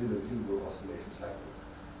 within a single oscillation cycle.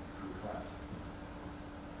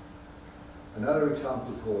 Another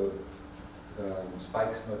example for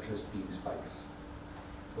spikes not just being spikes.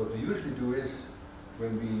 What we usually do is,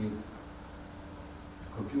 when we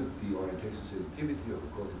compute the orientation selectivity of a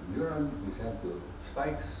cortical neuron, we sample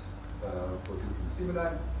spikes for different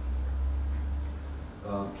stimuli,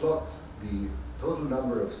 plot the total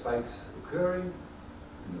number of spikes occurring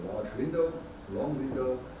in a large window, a long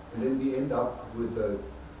window, and then we end up with the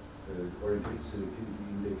orientation selectivity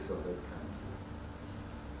index of that kind.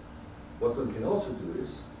 What one can also do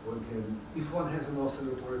is, if one has an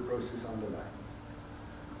oscillatory process underlying,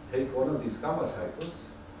 take one of these gamma cycles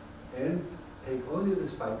and take only the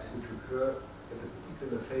spikes which occur at a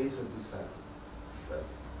particular phase of this cycle. Right?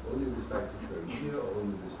 Only the spikes occurring here, or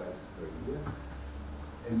only the spikes occurring here,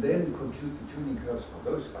 and then compute the tuning curves for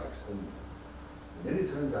those spikes only. And then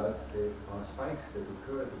it turns out there are spikes that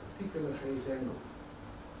occur at a particular phase angle,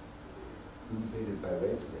 indicated by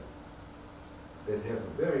red here, that have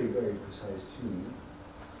a very, very precise tuning,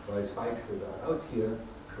 while spikes that are out here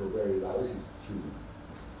show very lousy tuning.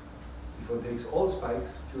 If one takes all spikes,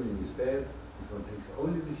 tuning is bad. If one takes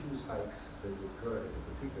only the few spikes that occur at a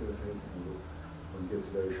particular phase angle, one gets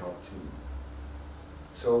very sharp tuning.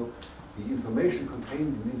 So the information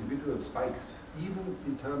contained in individual spikes, even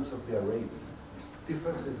in terms of their rate,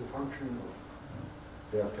 differs as a function of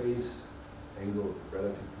their phase angle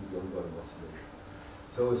relative to the ongoing oscillation.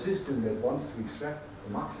 So a system that wants to extract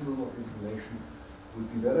a maximum of information would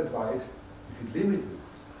be well advised if it limited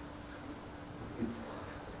its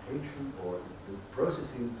attention or the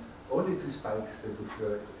processing only to spikes that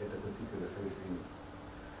occur at a particular phase angle.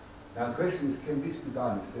 Now the question is, can this be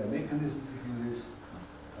done? Is there a mechanism to do this?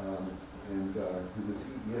 And you will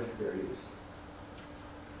see, yes, there is.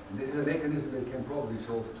 And this is a mechanism that can probably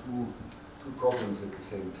solve two problems at the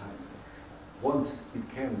same time. Once it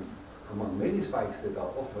can, among many spikes that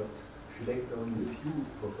are offered, select only a few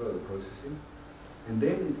for further processing, and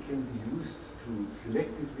then it can be used to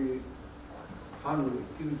selectively funnel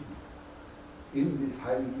activity in this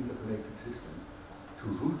highly interconnected system to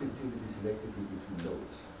route activity selectively between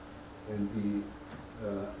nodes. And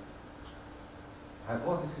the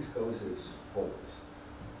hypothesis goes as follows.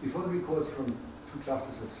 If one records from two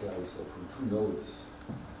clusters of cells or from two nodes,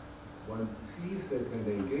 one sees that when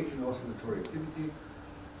they engage in oscillatory activity,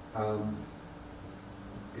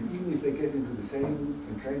 and even if they get into the same,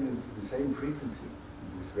 entrain into the same frequency,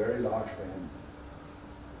 this very large band,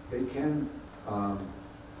 they can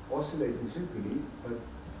oscillate in synchrony, but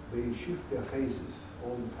they shift their phases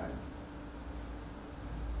all the time.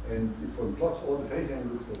 And if one plots all the phase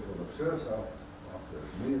angles that one observes after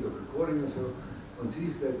a minute of recording or so, one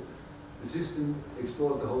sees that the system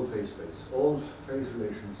explored the whole phase space. All phase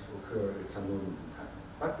relations occur at some moment in time.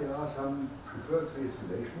 But there are some preferred phase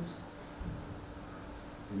relations.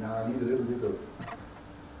 Now I need a little bit of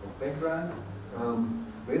background.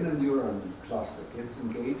 When a neuron cluster gets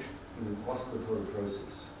engaged in an oscillatory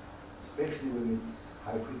process, especially when it's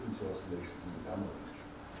high frequency oscillations in the gamma range,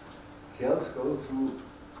 cells go through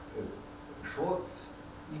a short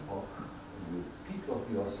epoch, in the peak of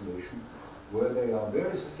the oscillation, where they are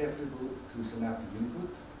very susceptible to synaptic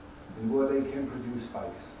input and where they can produce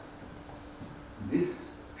spikes. This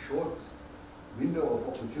short window of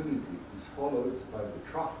opportunity is followed by the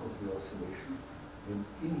trough of the oscillation, and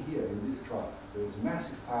in here, in this trough, there is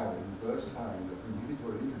massive firing, burst firing of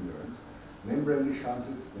inhibitory interneurons. Membrane is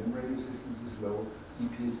shunted, membrane resistance is low,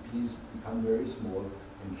 EPSPs become very small,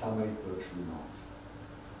 and summate virtually not.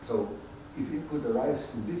 So, if input arrives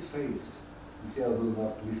in this phase, the cell will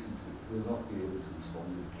not listen to it, will not be able to respond,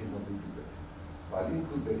 it cannot integrate. While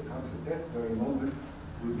input that comes at that very moment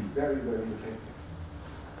will be very, very effective.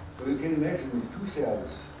 So you can imagine if two cells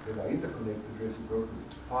that are interconnected reciprocally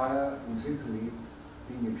fire in synchrony,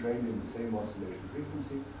 being entrained in the same oscillation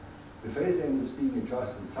frequency, the phase angles being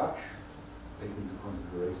adjusted such, taking into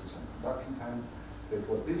consideration some conduction time, that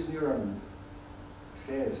what this neuron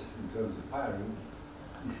says in terms of firing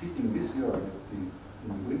is hitting this neuron in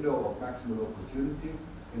the window of maximal opportunity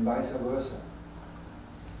and vice versa.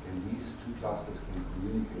 And these two clusters can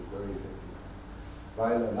communicate very effectively.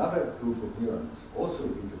 While another group of neurons, also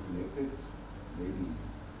interconnected, maybe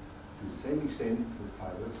to the same extent with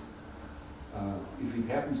fibers, if it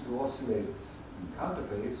happens to oscillate in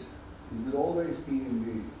counterphase, it will always be in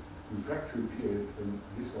the refractory period when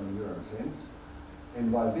this one neuron sends,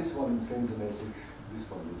 and while this one sends a message, this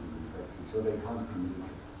one will be refractory, so they can't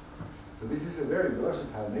communicate. So this is a very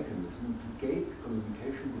versatile mechanism to gate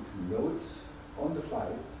communication between nodes on the fly,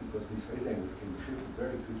 because these phase angles can be shifted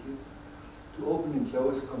very quickly, to open and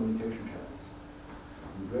close communication channels.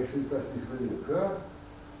 And the question is, does this really occur?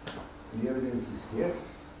 And the evidence is yes.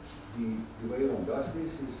 The way one does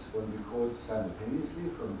this is one records simultaneously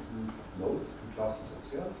from two nodes, two clusters of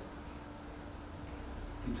cells,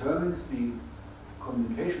 determines the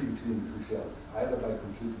communication between the two cells, either by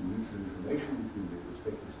computing mutual information between the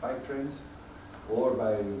respective spike trains, or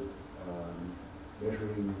by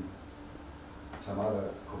measuring some other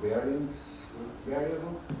covariance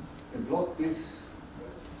variable, and plot this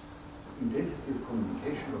intensity of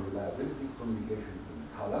communication or reliability of communication in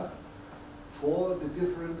color for the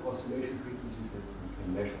different oscillation frequencies that we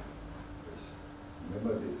can measure. Because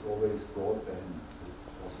remember, it's always broadband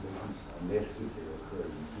oscillations unless they occur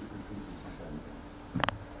in different frequencies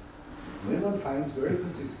simultaneously. And then one finds very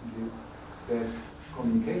consistently that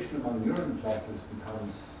communication among neuron clusters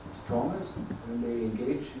becomes strongest when they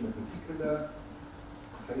engage in a particular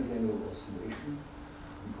phase angle oscillation.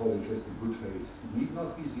 We call it just a good phase. It need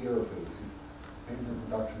not be zero phase. It depends on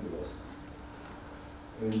production velocity.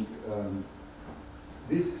 And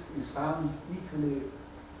this is found equally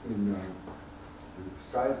in the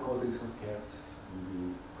striate cortex of cats, in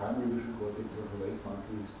the primary visual cortex of awake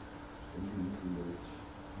monkeys, and in the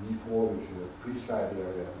V4, which is a pre-striate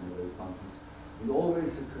area in awake monkeys. It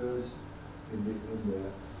always occurs in the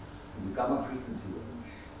gamma frequency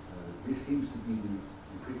range. This seems to be the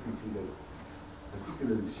frequency that is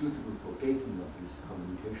particularly suitable for gating of this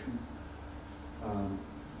communication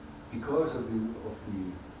because of the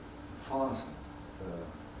fast,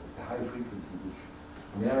 the high frequency which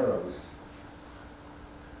narrows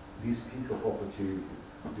this peak of opportunity.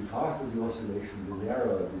 The faster the oscillation, the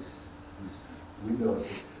narrower this window of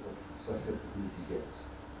susceptibility gets.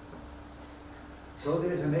 So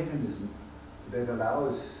there is a mechanism that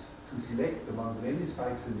allows to select among many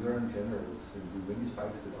spikes the neuron generates and the many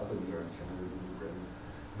spikes that other neurons generate in the brain,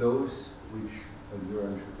 those which a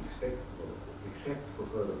neuron should expect or accept for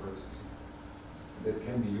further processing. That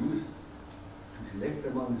can be used to select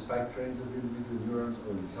among the spike trains of individual neurons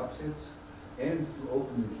or in subsets, and to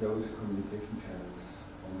open and close communication channels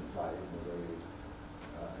on the fly in a very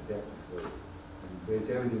adaptive way. And there's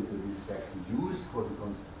evidence that this is actually used for the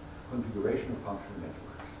configuration of functional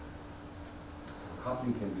networks. So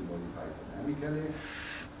coupling can be modified dynamically.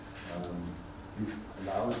 This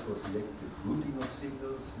allows for selective routing of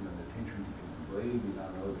signals in an attention-dependent way. We now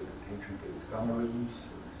know that attention gets gamma rhythms,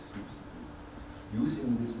 so this seems to be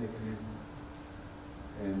using this mechanism.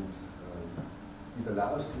 And it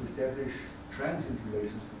allows to establish transient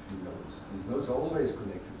relations between nodes. These nodes are always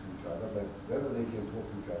connected to each other, but whether they can talk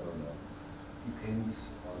to each other or not depends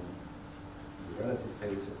on the relative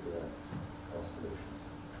phase of their constellations.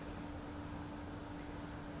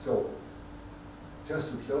 So,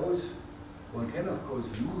 just to close, one can of course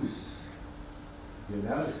use the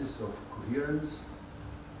analysis of coherence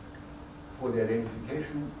for the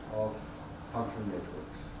identification of functional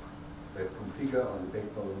networks that configure on the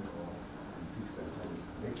backbone of fixed anatomical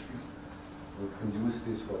connections. We can use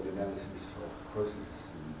this for the analysis of processes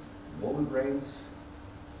in normal brains,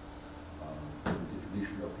 for the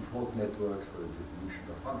definition of default networks, for the definition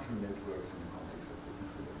of functional networks in the context of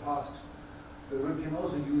particular tasks. But we can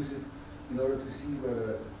also use it in order to see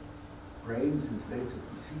whether brains in states of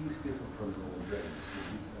disease differ from normal brains. So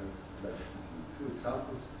these are like two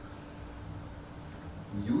examples.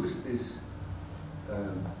 We use this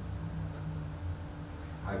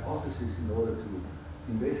hypothesis in order to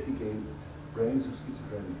investigate brains of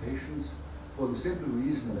schizophrenic patients for the simple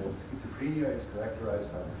reason that schizophrenia is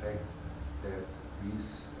characterized by the fact that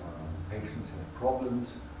these patients have problems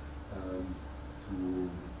to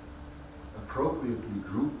appropriately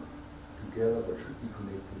group together what should be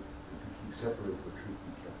connected and to keep separate what should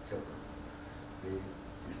be kept separate. They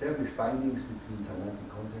establish bindings between semantic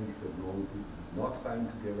contents that normally do not bind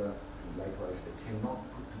together, and likewise they cannot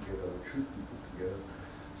put together what should be put together.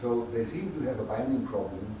 So they seem to have a binding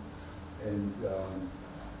problem, and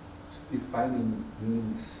if binding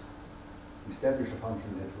means establish a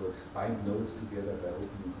functional networks, bind nodes together by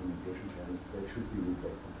opening communication channels, that should be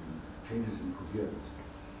reflected in changes in coherence.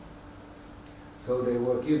 So they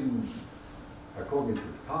were given a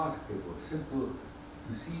cognitive task that was simple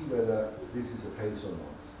to see whether this is a phase or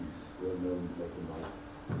not, these well-known black and white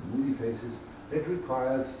movie phases. That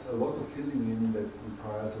requires a lot of filling in, that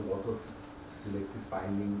requires a lot of selective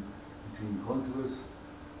binding between contours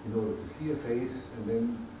in order to see a phase, and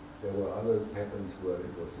then there were other patterns where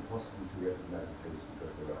it was impossible to recognize a phase because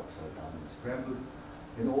they were upside down and scrambled.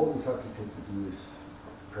 And all the subjects had to do is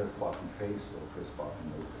press button face or press button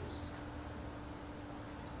no face.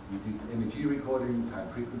 We did MEG recording, time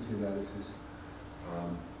frequency analysis.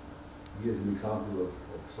 Here's an example of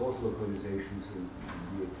source localizations and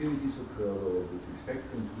the activities occurred or with respect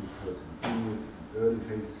to occur to begin with in early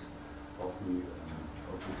phases of the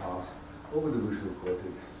task over the visual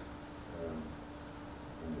cortex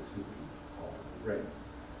and the sleeping part of the brain.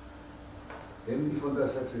 Then if one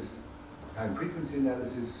does such as time frequency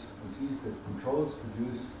analysis, one sees that controls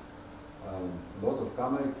produce a lot of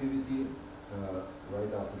gamma activity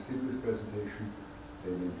right after stimulus presentation.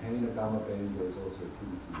 They maintain a gamma band. There is also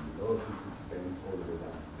activity in the lower frequency bands all the way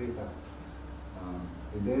down to theta.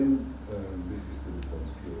 And then this is the response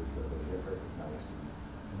period where they have recognized and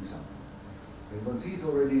do something. And one sees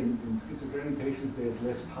already in schizophrenic patients there is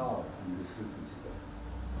less power in this frequency band.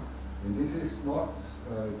 And this is not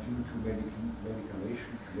due to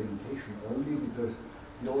medication only, because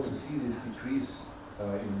you also see this decrease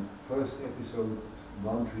in first episode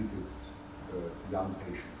non-treated young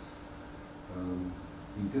patients.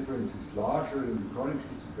 The difference is larger in the chronic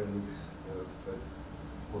schizophrenics, but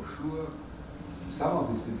for sure some of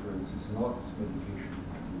this difference is not medication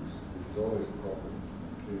use, which is always a problem in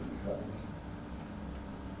clinical studies.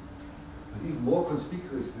 But even more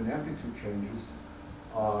conspicuous than amplitude changes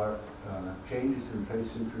are changes in phase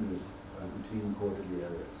synchrony between cortical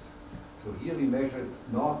areas. So here we measured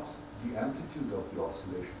not the amplitude of the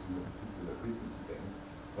oscillations in a particular frequency band,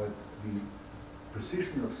 but the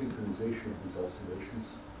precision of synchronization of these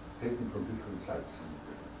oscillations taken from different sites in the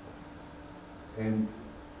brain. And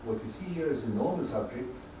what you see here is in normal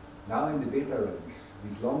subjects, now in the beta range,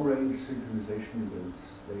 these long-range synchronization events,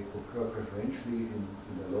 they occur preferentially in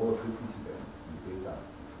the lower frequency band, in the beta,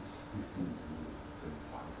 which is 15 to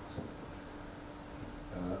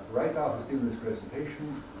 25%. Right after stimulus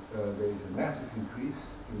presentation, there is a massive increase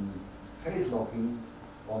in phase locking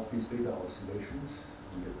of these beta oscillations.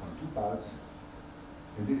 We get from 2 bouts,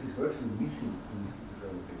 and this is virtually missing in the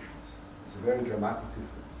schizophrenic patients. It's a very dramatic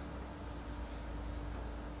difference.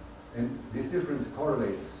 And this difference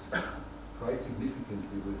correlates quite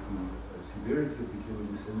significantly with the severity of the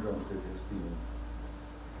clinical syndromes that has been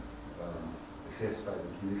assessed by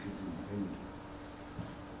the clinicians independently.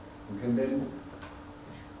 We can then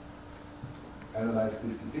analyze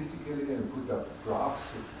this statistically and put up graphs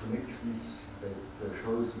of connections that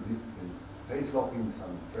show significant phase locking,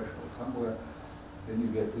 some threshold somewhere. Then you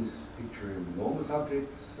get this picture in normal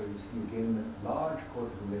subjects. So you see again a large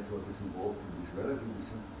cortical network is involved in this relatively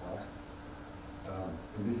simple task.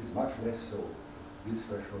 And this is much less so, this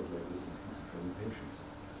threshold level in schizophrenic patients,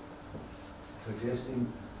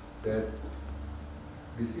 suggesting that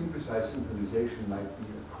this imprecise synchronization might be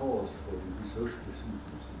a cause for the dissociative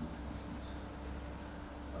symptoms in this disease.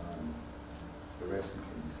 The rest we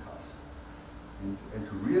can discuss. And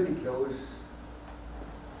to really close,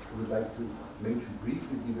 I would like to mention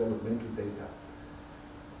briefly developmental data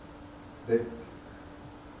that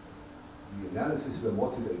the analysis were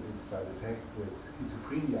motivated by the fact that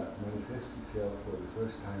schizophrenia manifests itself for the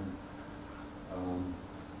first time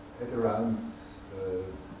at around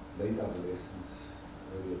late adolescence,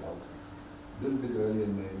 early adulthood. A little bit earlier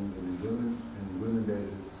in men than in women, and in women there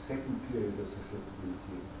is a second period of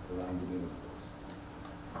susceptibility around the menopause.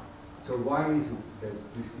 So why is it that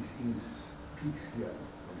this disease peaks here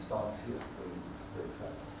and starts here, for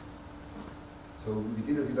example? So we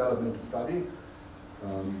did a developmental study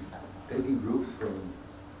taking groups from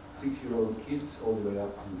 6-year-old kids all the way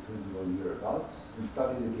up to 21-year adults and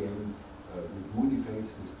studied again with Moody phase,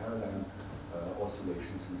 this paradigm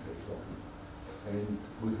oscillations in phase locking. And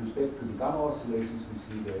with respect to the gamma oscillations, we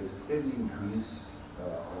see there is a steady increase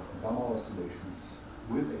of the gamma oscillations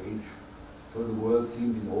with age, so the world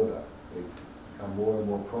seemed in order. They become more and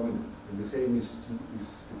more prominent. And the same is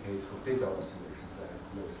the case for theta oscillations. I have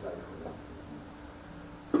no slide for that.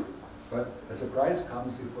 But a surprise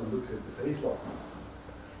comes if one looks at the phase locking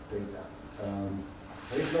data.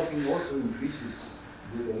 Phase locking also increases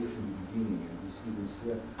with age in the beginning, and we see this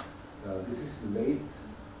here. This is the late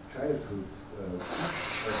childhood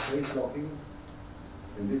phase locking,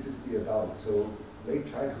 and this is the adult. So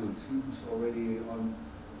late childhood seems already on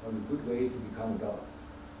a good way to become adult.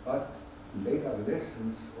 But in late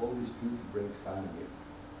adolescence, all this beauty breaks down again.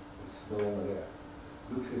 It's no longer there.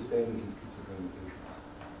 Looks as bad as in schizophrenic patients.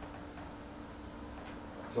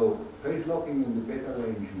 So phase locking in the beta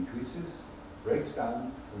range increases, breaks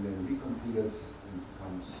down, and then reconfigures and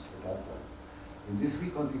becomes adult-like. And this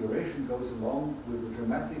reconfiguration goes along with the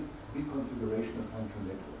dramatic reconfiguration of functional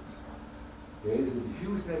networks. There is a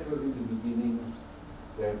diffuse network in the beginning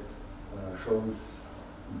that shows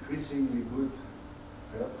increasingly good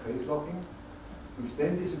phase locking, which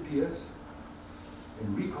then disappears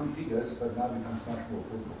and reconfigures, but now becomes much more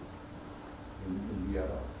focal in the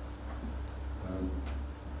adult.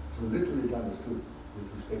 So little is understood with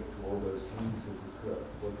respect to all those things that occur.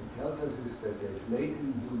 What it tells us is that there is late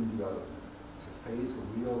in human development. It's a phase of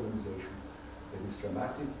reorganization that is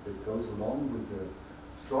dramatic, that goes along with the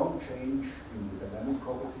strong change in the dynamic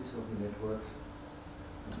properties of the networks.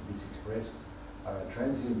 It is expressed by a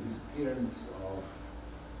transient disappearance of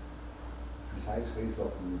precise phase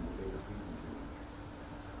locking in the beta frequency range.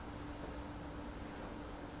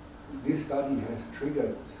 This study has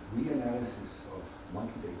triggered reanalysis of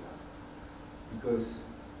monkey data because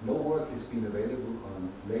no work has been available on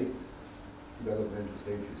late developmental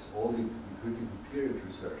stages. All the critical period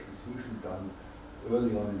research is usually done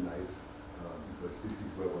early on in life because this is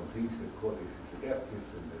where one thinks that cortex is adaptive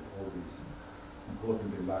and that all these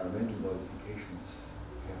important environmental modifications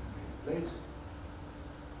can take place.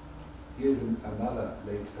 Here's another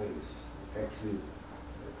late phase, actually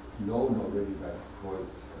known already by Freud.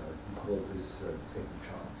 He called this second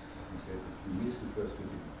chance. He said if you miss the first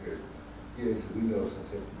critical period, here is a window of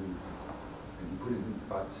susceptibility, and you put it in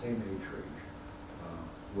about the same age range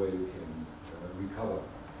where you can recover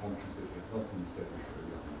functions that have not been established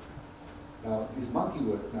early on. Now, this monkey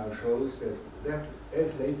work now shows that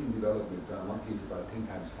as late in development, our monkey is about 10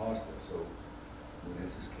 times faster, so one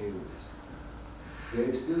has to scale this. There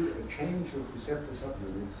is still a change of receptor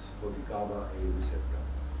subunits for the GABA A receptor,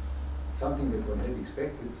 something that one had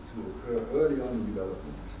expected to occur early on in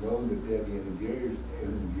development. It's known that there the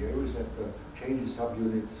NMDA receptor changes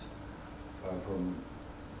subunits from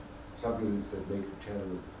subunits that make the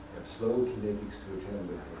channel have slow kinetics to a channel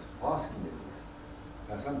that has fast kinetics.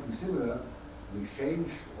 Now something similar, the exchange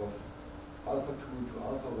of alpha-2 to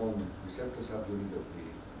alpha-1 receptor subunit of the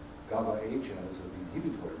GABA A channels, or the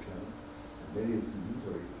inhibitory channel, and mediates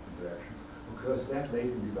inhibitory interaction, occurs that late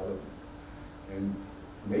in development and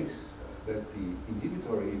makes that the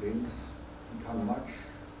inhibitory events become much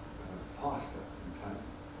faster in time,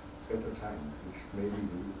 better time, which may be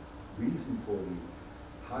the reason for the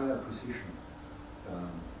higher precision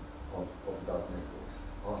of adult networks,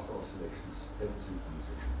 faster oscillations, better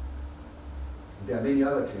synchronization. There are many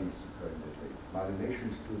other changes occurring that way.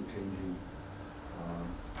 Myelination is still changing.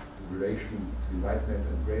 The duration between white matter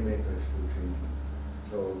and gray matter is still changing.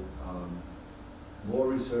 So more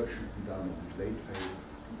research should be done in this late phase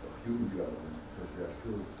of human development, because there are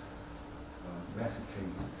still massive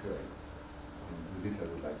changes occurring. And with this I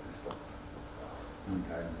would like to stop.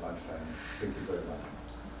 Noontime, lunchtime. Thank you very much.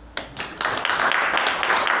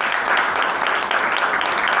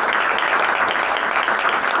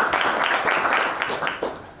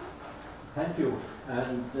 Thank you.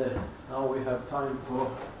 And now we have time for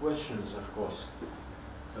questions, of course.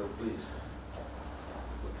 So please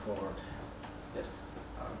look forward. Yes.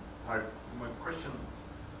 My question,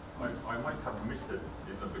 I might have missed it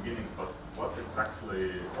in the beginning, but what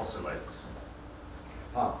exactly oscillates?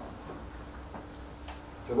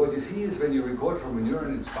 So what you see is when you record from a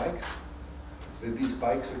neuron in spikes, that these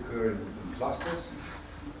spikes occur in clusters,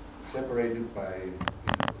 separated by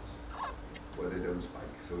intervals, where they don't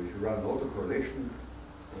spike. So if you run an autocorrelation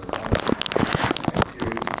time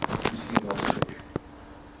series, you see an oscillation.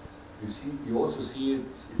 You also see it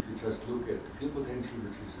if you just look at the field potential,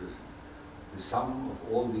 which is the sum of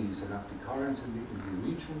all the synaptic currents in the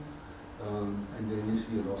region, and then you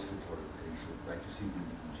see an oscillatory potential, like you see in the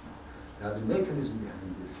EEG. Now the mechanism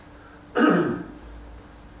behind this,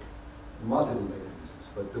 multiple mechanisms,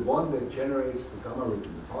 but the one that generates the gamma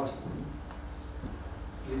ripple the fastest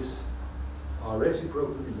are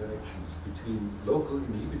reciprocal interactions between local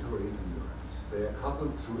inhibitory interneurons. They are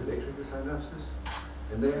coupled through electrical synapses,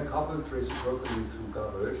 and they are coupled reciprocally through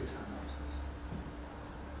GABAergic synapses.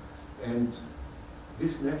 And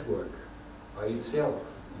this network by itself,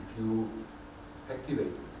 if you activate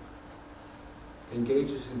it,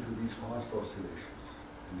 engages into these fast oscillations.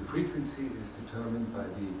 And the frequency is determined by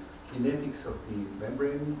the kinetics of the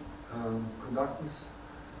membrane conductance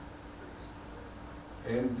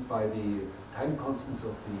and by the time constants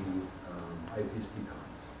of the IPSP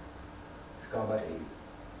currents. It's gamma A.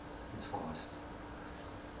 It's fast.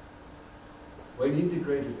 When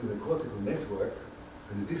integrated in the cortical network,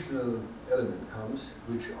 an additional element comes,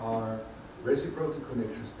 which are reciprocal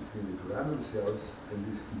connections between the pyramidal cells and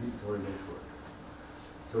this inhibitory network.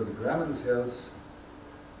 So the pyramidal cells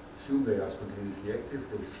assume they are spontaneously active,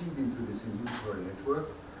 they feed into this inhibitory network.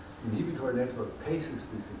 The inhibitory network paces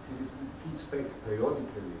this activity, feeds back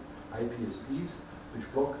periodically IPSPs, which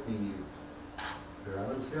block the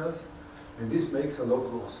pyramidal cells, and this makes a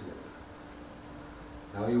local oscillator.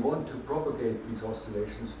 Now you want to propagate these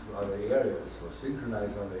oscillations to other areas or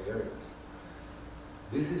synchronize other areas.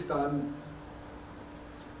 This is done,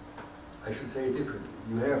 I should say it differently.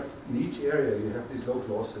 You have, in each area, you have these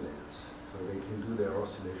local oscillators. So they can do their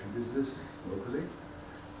oscillation business locally,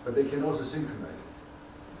 but they can also synchronize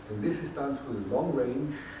it. And this is done through the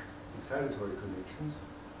long-range excitatory connections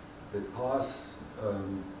that pass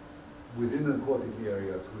within the cortical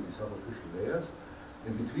area through the superficial layers,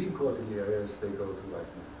 and between cortical areas they go to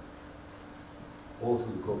white matter, all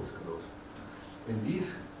through the corpus callosum. And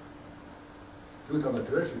these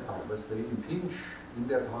glutamatergic fibers, they impinge in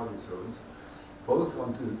their target zones both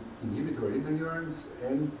onto inhibitory interneurons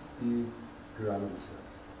and the pyramidal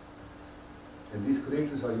cells. And these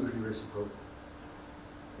connections are usually reciprocal.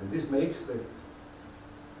 And this makes that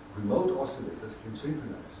remote oscillators can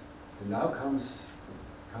synchronize. And now comes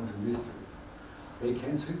a mystery. They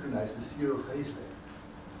can synchronize with zero phase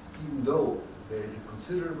length, even though there is a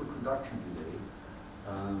considerable conduction delay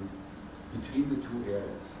between the two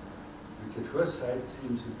areas, which at first sight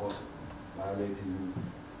seems impossible, violating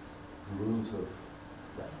the rules of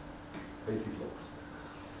basic laws.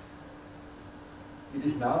 It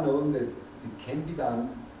is now known that it can be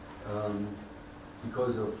done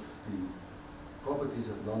because of the properties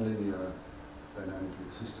of nonlinear dynamical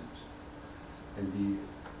systems. And the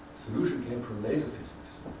solution came from laser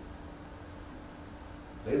physics.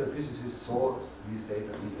 Laser physicists saw these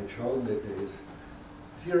data. We had shown that there is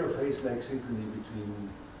zero phase lag synchrony between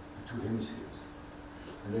the two hemispheres.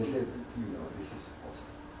 And they said, this is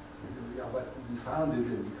possible. Yeah, but we found it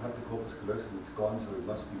and we cut the corpus callosum, it's gone, so it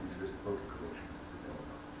must be this reciprocal connection.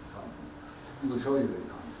 We will show you they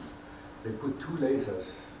can't. They put two lasers,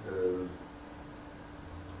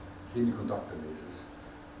 semiconductor lasers,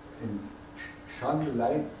 and shun the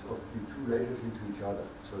light of the two lasers into each other,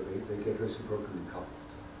 so they get reciprocally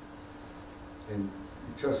coupled. And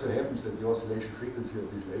it just so happens that the oscillation frequency of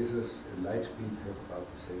these lasers and light speed have about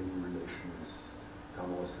the same relation as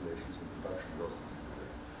gamma oscillations and conduction losses.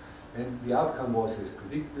 And the outcome was as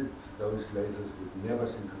predicted, those lasers would never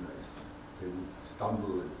synchronize. They would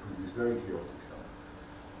stumble and produce very chaotic stuff.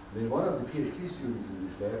 Then one of the PhD students in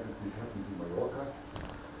this lab, this happened in Mallorca,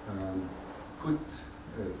 put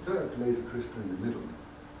a third laser crystal in the middle.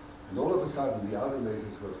 And all of a sudden the outer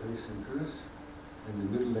lasers were phase synchronous and the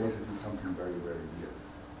middle laser did something very, very weird.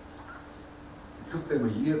 It took them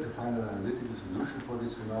a year to find an analytical solution for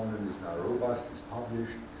this phenomenon. It's now robust, it's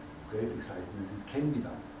published, great excitement, it can be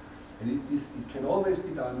done. And it can always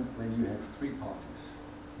be done when you have three parties.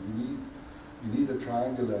 You need a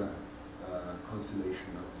triangular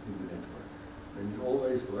constellation in the network. Then it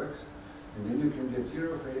always works. And then you can get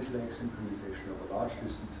zero phase lag synchronization over large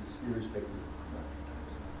distances, irrespective of conduction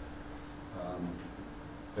times.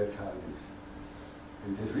 That's how it is.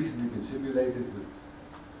 And it has recently been simulated with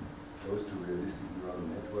close to realistic neural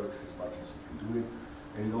networks as much as you can do it.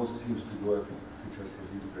 And it also seems to work if you just have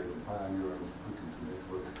integrated fire neurons put into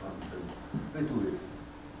networks, they do it.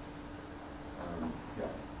 Yeah.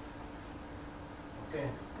 Okay,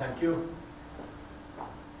 thank you.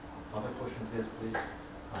 Other questions? Yes, please.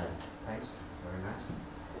 Hi, thanks. It's very nice.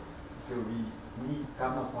 So we need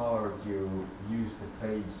gamma power to use the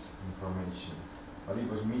phase information, but it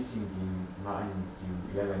was missing in 9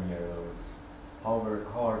 to 11-year-olds. How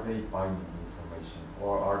are they finding the information,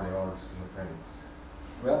 or are they all schizophrenics?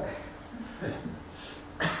 Well,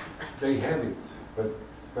 they have it, but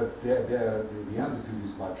the amplitude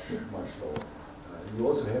is much lower. You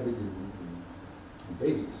also have it in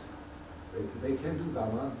babies. They can do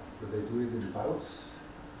gamma, but they do it in bouts.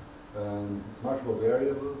 It's much more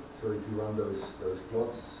variable, so if you run those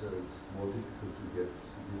plots, it's more difficult to get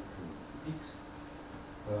significant peaks.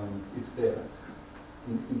 It's there.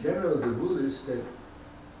 In general, the rule is that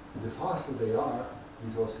the faster they are,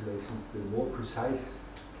 these oscillations, the more precise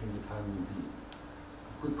can the timing be.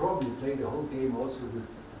 You could probably play the whole game also with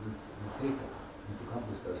theta.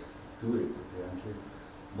 Hippocampus does do it, apparently.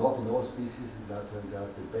 Not in all species, it now turns out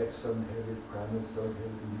that bats don't have it, primates don't have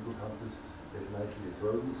it in hippocampus as nicely as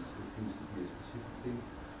rodents. It seems to be a specific thing.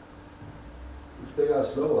 If they are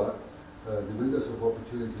slower, the windows of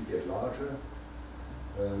opportunity get larger,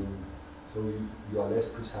 so you are less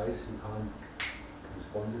precise, you can't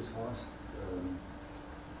respond as fast,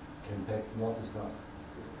 can pack not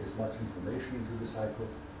as much information into the cycle.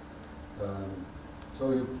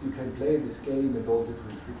 So you can play this game at all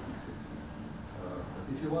different frequencies.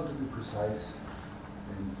 But if you want to be precise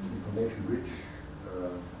and information rich,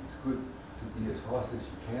 it's good to be as fast as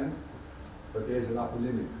you can, but there's an upper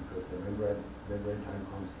limit because the membrane time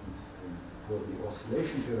constants and for the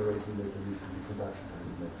oscillation generating mechanism, the conduction time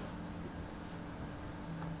is better.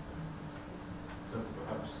 So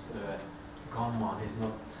perhaps gamma is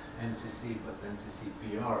not NCC but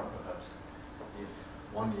NCC-PR perhaps if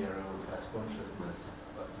 1-year-old has consciousness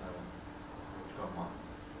but no gamma.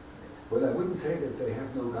 Well, I wouldn't say that they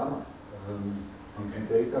have no gamma. The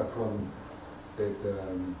data from that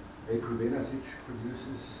April-Venasic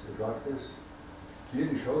produces, the drug test,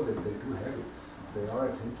 clearly show that they do have it. They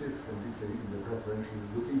are attentive, and if they in the preferential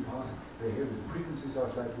looking path, they have it. The frequencies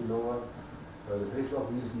are slightly lower, the phase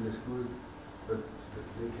lock isn't as good, but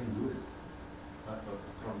they can do it. But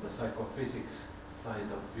from the psychophysics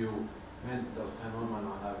side of view, mental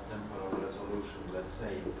phenomena have temporal resolution, let's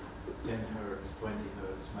say 10 Hertz, 20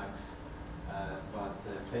 Hertz max. But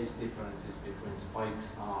the phase differences between spikes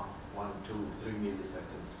are 1, 2, 3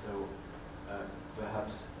 milliseconds. So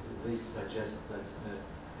perhaps this suggests that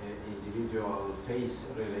individual phase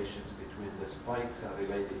relations between the spikes are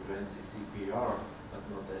related to NCC-PR, but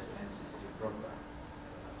not as NCC proper.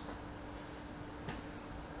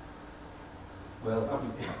 Well,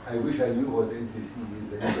 I wish I knew what NCC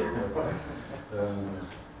is anyway.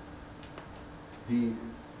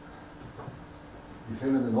 The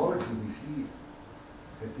phenomenology we see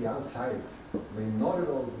at the outside may not at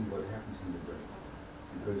all be what happens in the brain,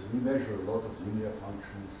 because we measure a lot of linear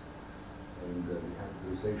functions, and the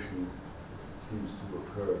categorization seems to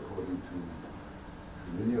occur according to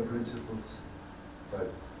linear principles, but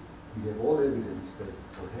we have all evidence that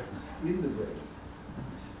what happens in the brain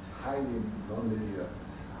is highly nonlinear,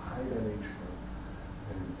 high dimensional,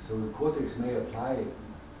 and so the cortex may apply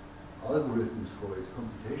algorithms for its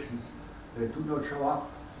computations that do not show up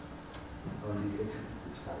on the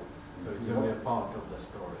executive side. So it's only a part of the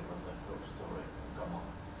story, not the whole story. Come on,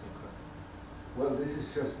 synchron. Well, this is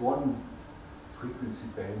just one frequency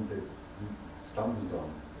band that we stumbled on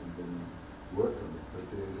and then worked on it. But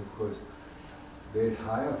there's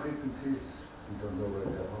higher frequencies. We don't know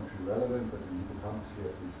whether they're functionally relevant, but in hippocampus we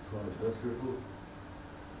have this 200 Hertz ripple.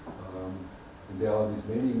 And there are these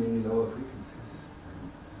many, many lower frequencies. And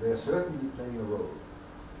they are certainly playing a role.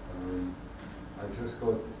 I just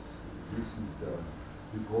got a recent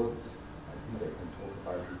report, I think I can talk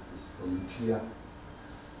about it, this from Lucia,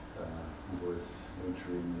 who was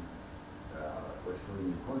mentoring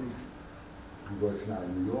Western colleague, who works now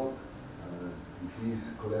in New York, and she's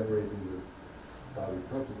collaborating with David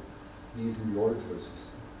Purple these in the auditory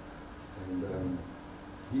system. And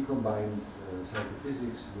he combined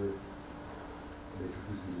psychophysics with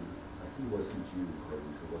electrophysics. I think it was EG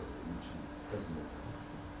recordings, or was it EG? Doesn't matter.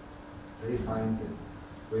 They find that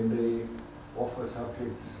when they offer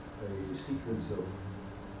subjects a sequence of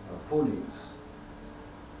phonemes,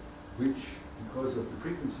 which, because of the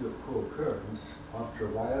frequency of co-occurrence, after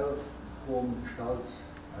a while form gestalts,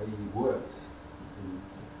 i.e. words, in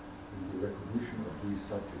the recognition of these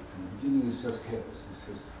subjects. In the beginning it's just chaos, it's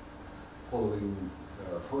just following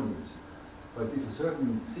phonemes. But if a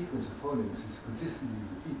certain sequence of phonemes is consistently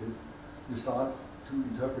repeated, you start to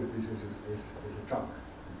interpret this as a chunk.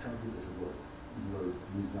 You chunk it as a word, even though it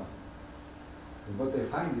means nothing. And what they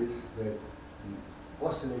find is that the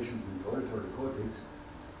oscillations in the auditory cortex,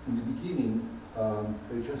 in the beginning,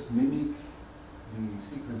 they just mimic the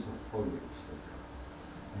sequence of phonemes.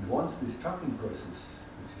 And once this chunking process,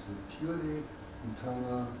 which is a purely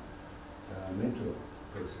internal mental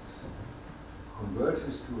process,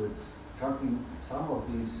 converges towards chunking some of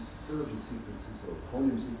these syllable sequences or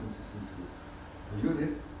phoneme sequences into a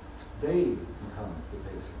unit, they become the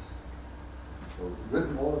basis. So the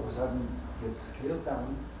rhythm all of a sudden gets scaled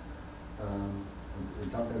down,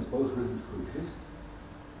 and sometimes both rhythms coexist.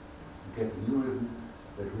 You get a new rhythm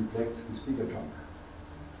that reflects this bigger chunk.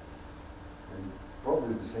 And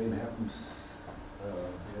probably the same happens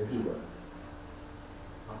everywhere.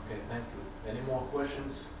 Okay, thank you. Any more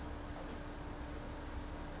questions?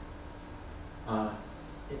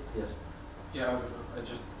 Yes. Yeah, I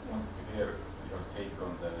just wanted to hear your take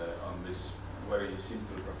on this very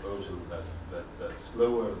simple proposal that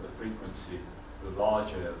slower the frequency, the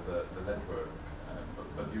larger the network.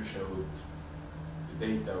 But you showed the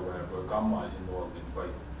data where gamma is involved in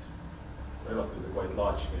relatively quite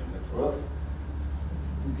large scale network. Well,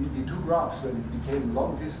 the two graphs, when it became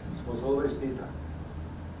long distance, was always beta.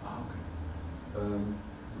 Okay.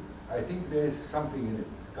 I think there's something in it.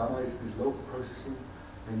 Gamma is this local processing,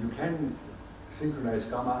 and you can synchronize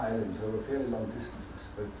gamma islands over fairly long distances,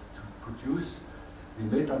 but to produce the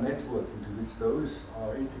meta network into which those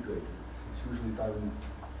are integrated, it's usually done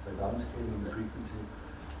by downscaling the frequency.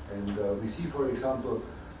 And we see, for example,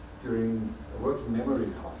 during working memory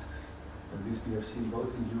tasks, and this we have seen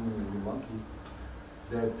both in human and in monkey,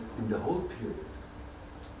 that in the whole period,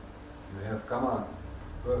 you have gamma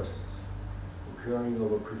bursts occurring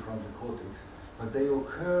over prefrontal cortex, but they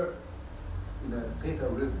occur in a theta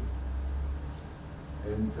rhythm.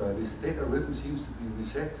 And this theta rhythm seems to be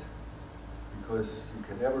reset because you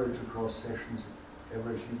can average across sessions,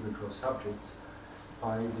 average even across subjects,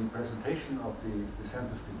 by the presentation of the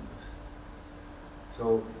sample stimulus.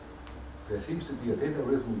 So there seems to be a theta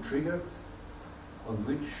rhythm triggered on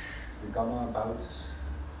which the gamma bouts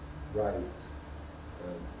ride.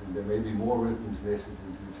 And there may be more rhythms nested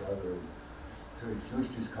into each other. It's a huge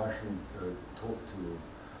discussion. Talked to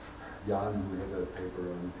Jan, who had a paper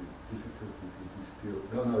on the difficulty. It is still,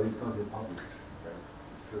 no, it's not yet published. Right?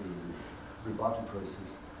 It's still in the rebuttal process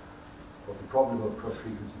of the problem of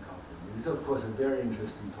cross-frequency coupling. It is, of course, a very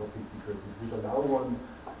interesting topic because it would allow one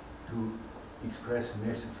to express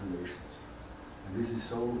message relations. And this is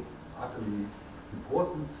so utterly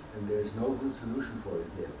important, and there is no good solution for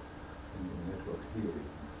it yet in network theory.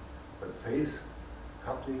 But phase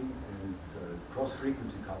coupling and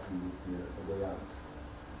cross-frequency coupling would be a way out.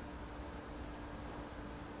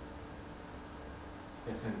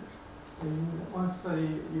 Yes, in one study,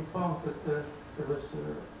 you found that there was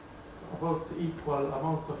about equal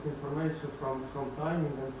amount of information from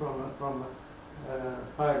timing and from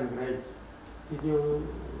firing rates. Did you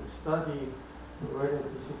study whether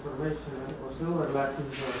this information was overlapping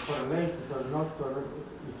or correlated or not, or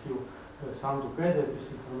if you sum together this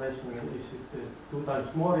information, is it 2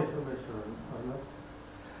 times more information or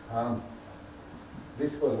not?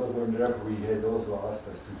 This was what one referee had also asked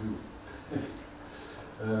us to do.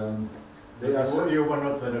 you were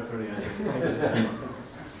not the referee.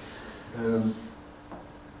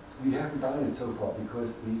 We haven't done it so far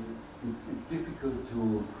because it's difficult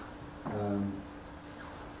to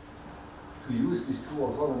use these two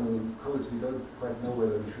orthogonal codes. We don't quite know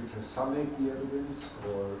whether we should just summate the evidence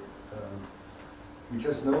or we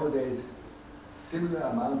just know there's similar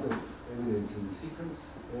amount of evidence in the sequence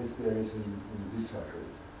as there is in the discharge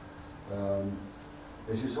rate.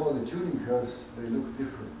 As you saw, the tuning curves, they look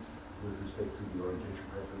different with respect to the orientation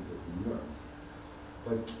preference of the neurons.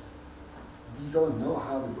 But we don't know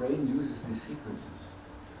how the brain uses these sequences.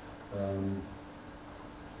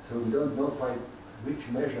 So we don't know quite which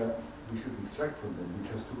measure we should extract from them. We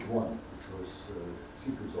just took one, which was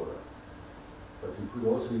sequence order. But we could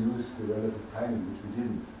also use the relative timing, which we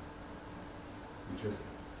didn't. We just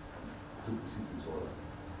supersequence order.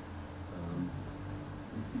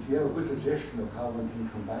 If you have a good suggestion of how one can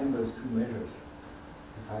combine those two measures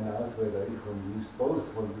to find out whether if one used both,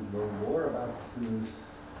 one would know more about the stimulus,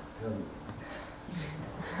 tell me.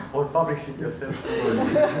 Or publish it yourself.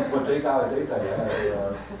 Or take our data, yeah, they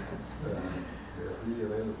are freely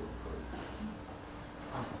available, of course.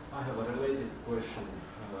 I have a related question,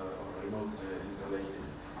 or remotely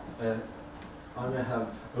related. I may have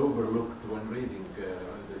overlooked when reading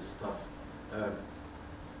this stuff.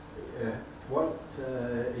 What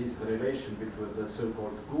is the relation between the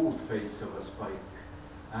so-called good phase of a spike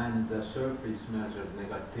and the surface measured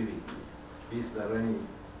negativity? Is there any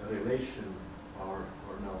relation or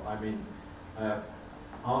no? I mean,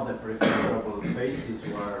 are there preferable phases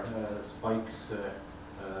where spikes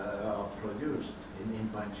are produced in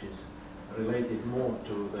bunches related more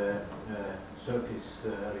to the surface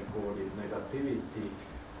recorded negativity,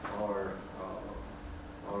 or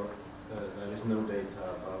there is no data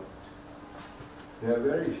about? There are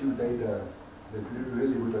very few data that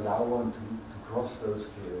really would allow one to cross those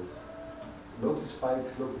scales. Local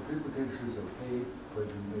spikes, local field potential is okay, but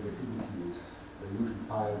the negativity is usually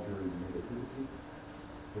higher during the negativity.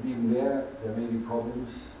 But even there may be problems.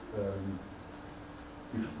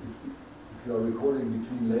 If you are recording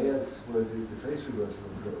between layers where the phase reversal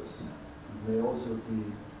occurs, it may also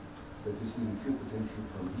be that you see the field potential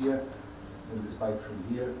from here and the spike from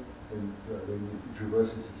here, and then it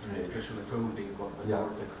reverses its phase. Especially folding of the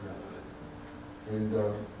cortex. And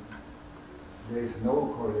there is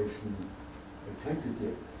no correlation attempted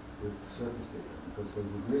yet with surface data, because one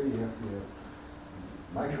would really have to have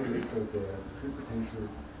micro electrode there, the field potential,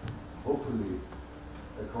 hopefully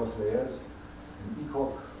across layers, an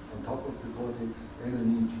ECOG on top of the cortex, and an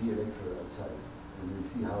EEG electrode outside. And we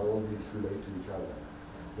see how all these relate to each other.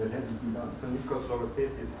 That hasn't been done. So Nikos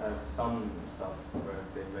Logothetis has some stuff where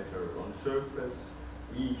they measure on surface,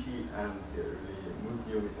 EEG, and the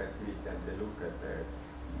multi-unit activity, and they look at the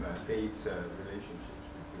phase relationships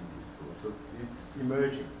between these two. So it's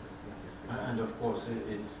emerging. And of course,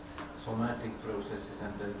 it's somatic processes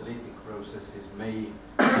and dendritic processes may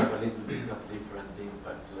have a little bit of different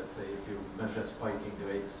impact. Let's say if you measure spiking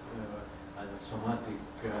rates as a somatic,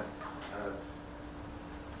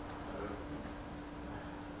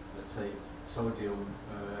 let's say sodium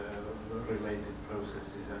related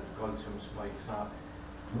processes, and calcium spikes are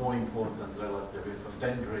more important relatively for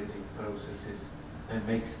dendritic processes, and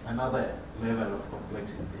makes another level of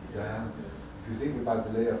complexity. Yeah. If you think about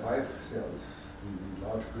the layer 5 cells, the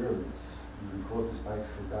large pyramids, you record the spikes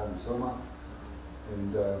from down the soma,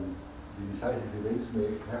 and the decisive events may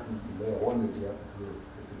happen in layer 1 at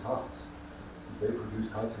the tufts. If they produce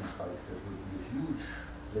calcium spikes, that would be a huge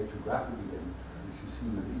electrographic event, which you see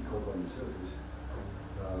with the ECOG on the surface.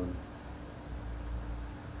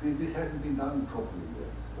 This hasn't been done properly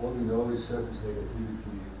yet. All we know is surface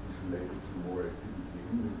negativity is related to more activity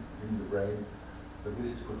in the brain, but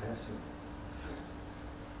this is potassium.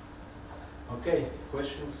 Okay,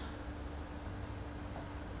 questions?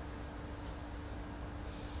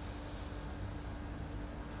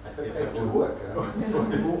 Back to work.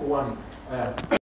 One.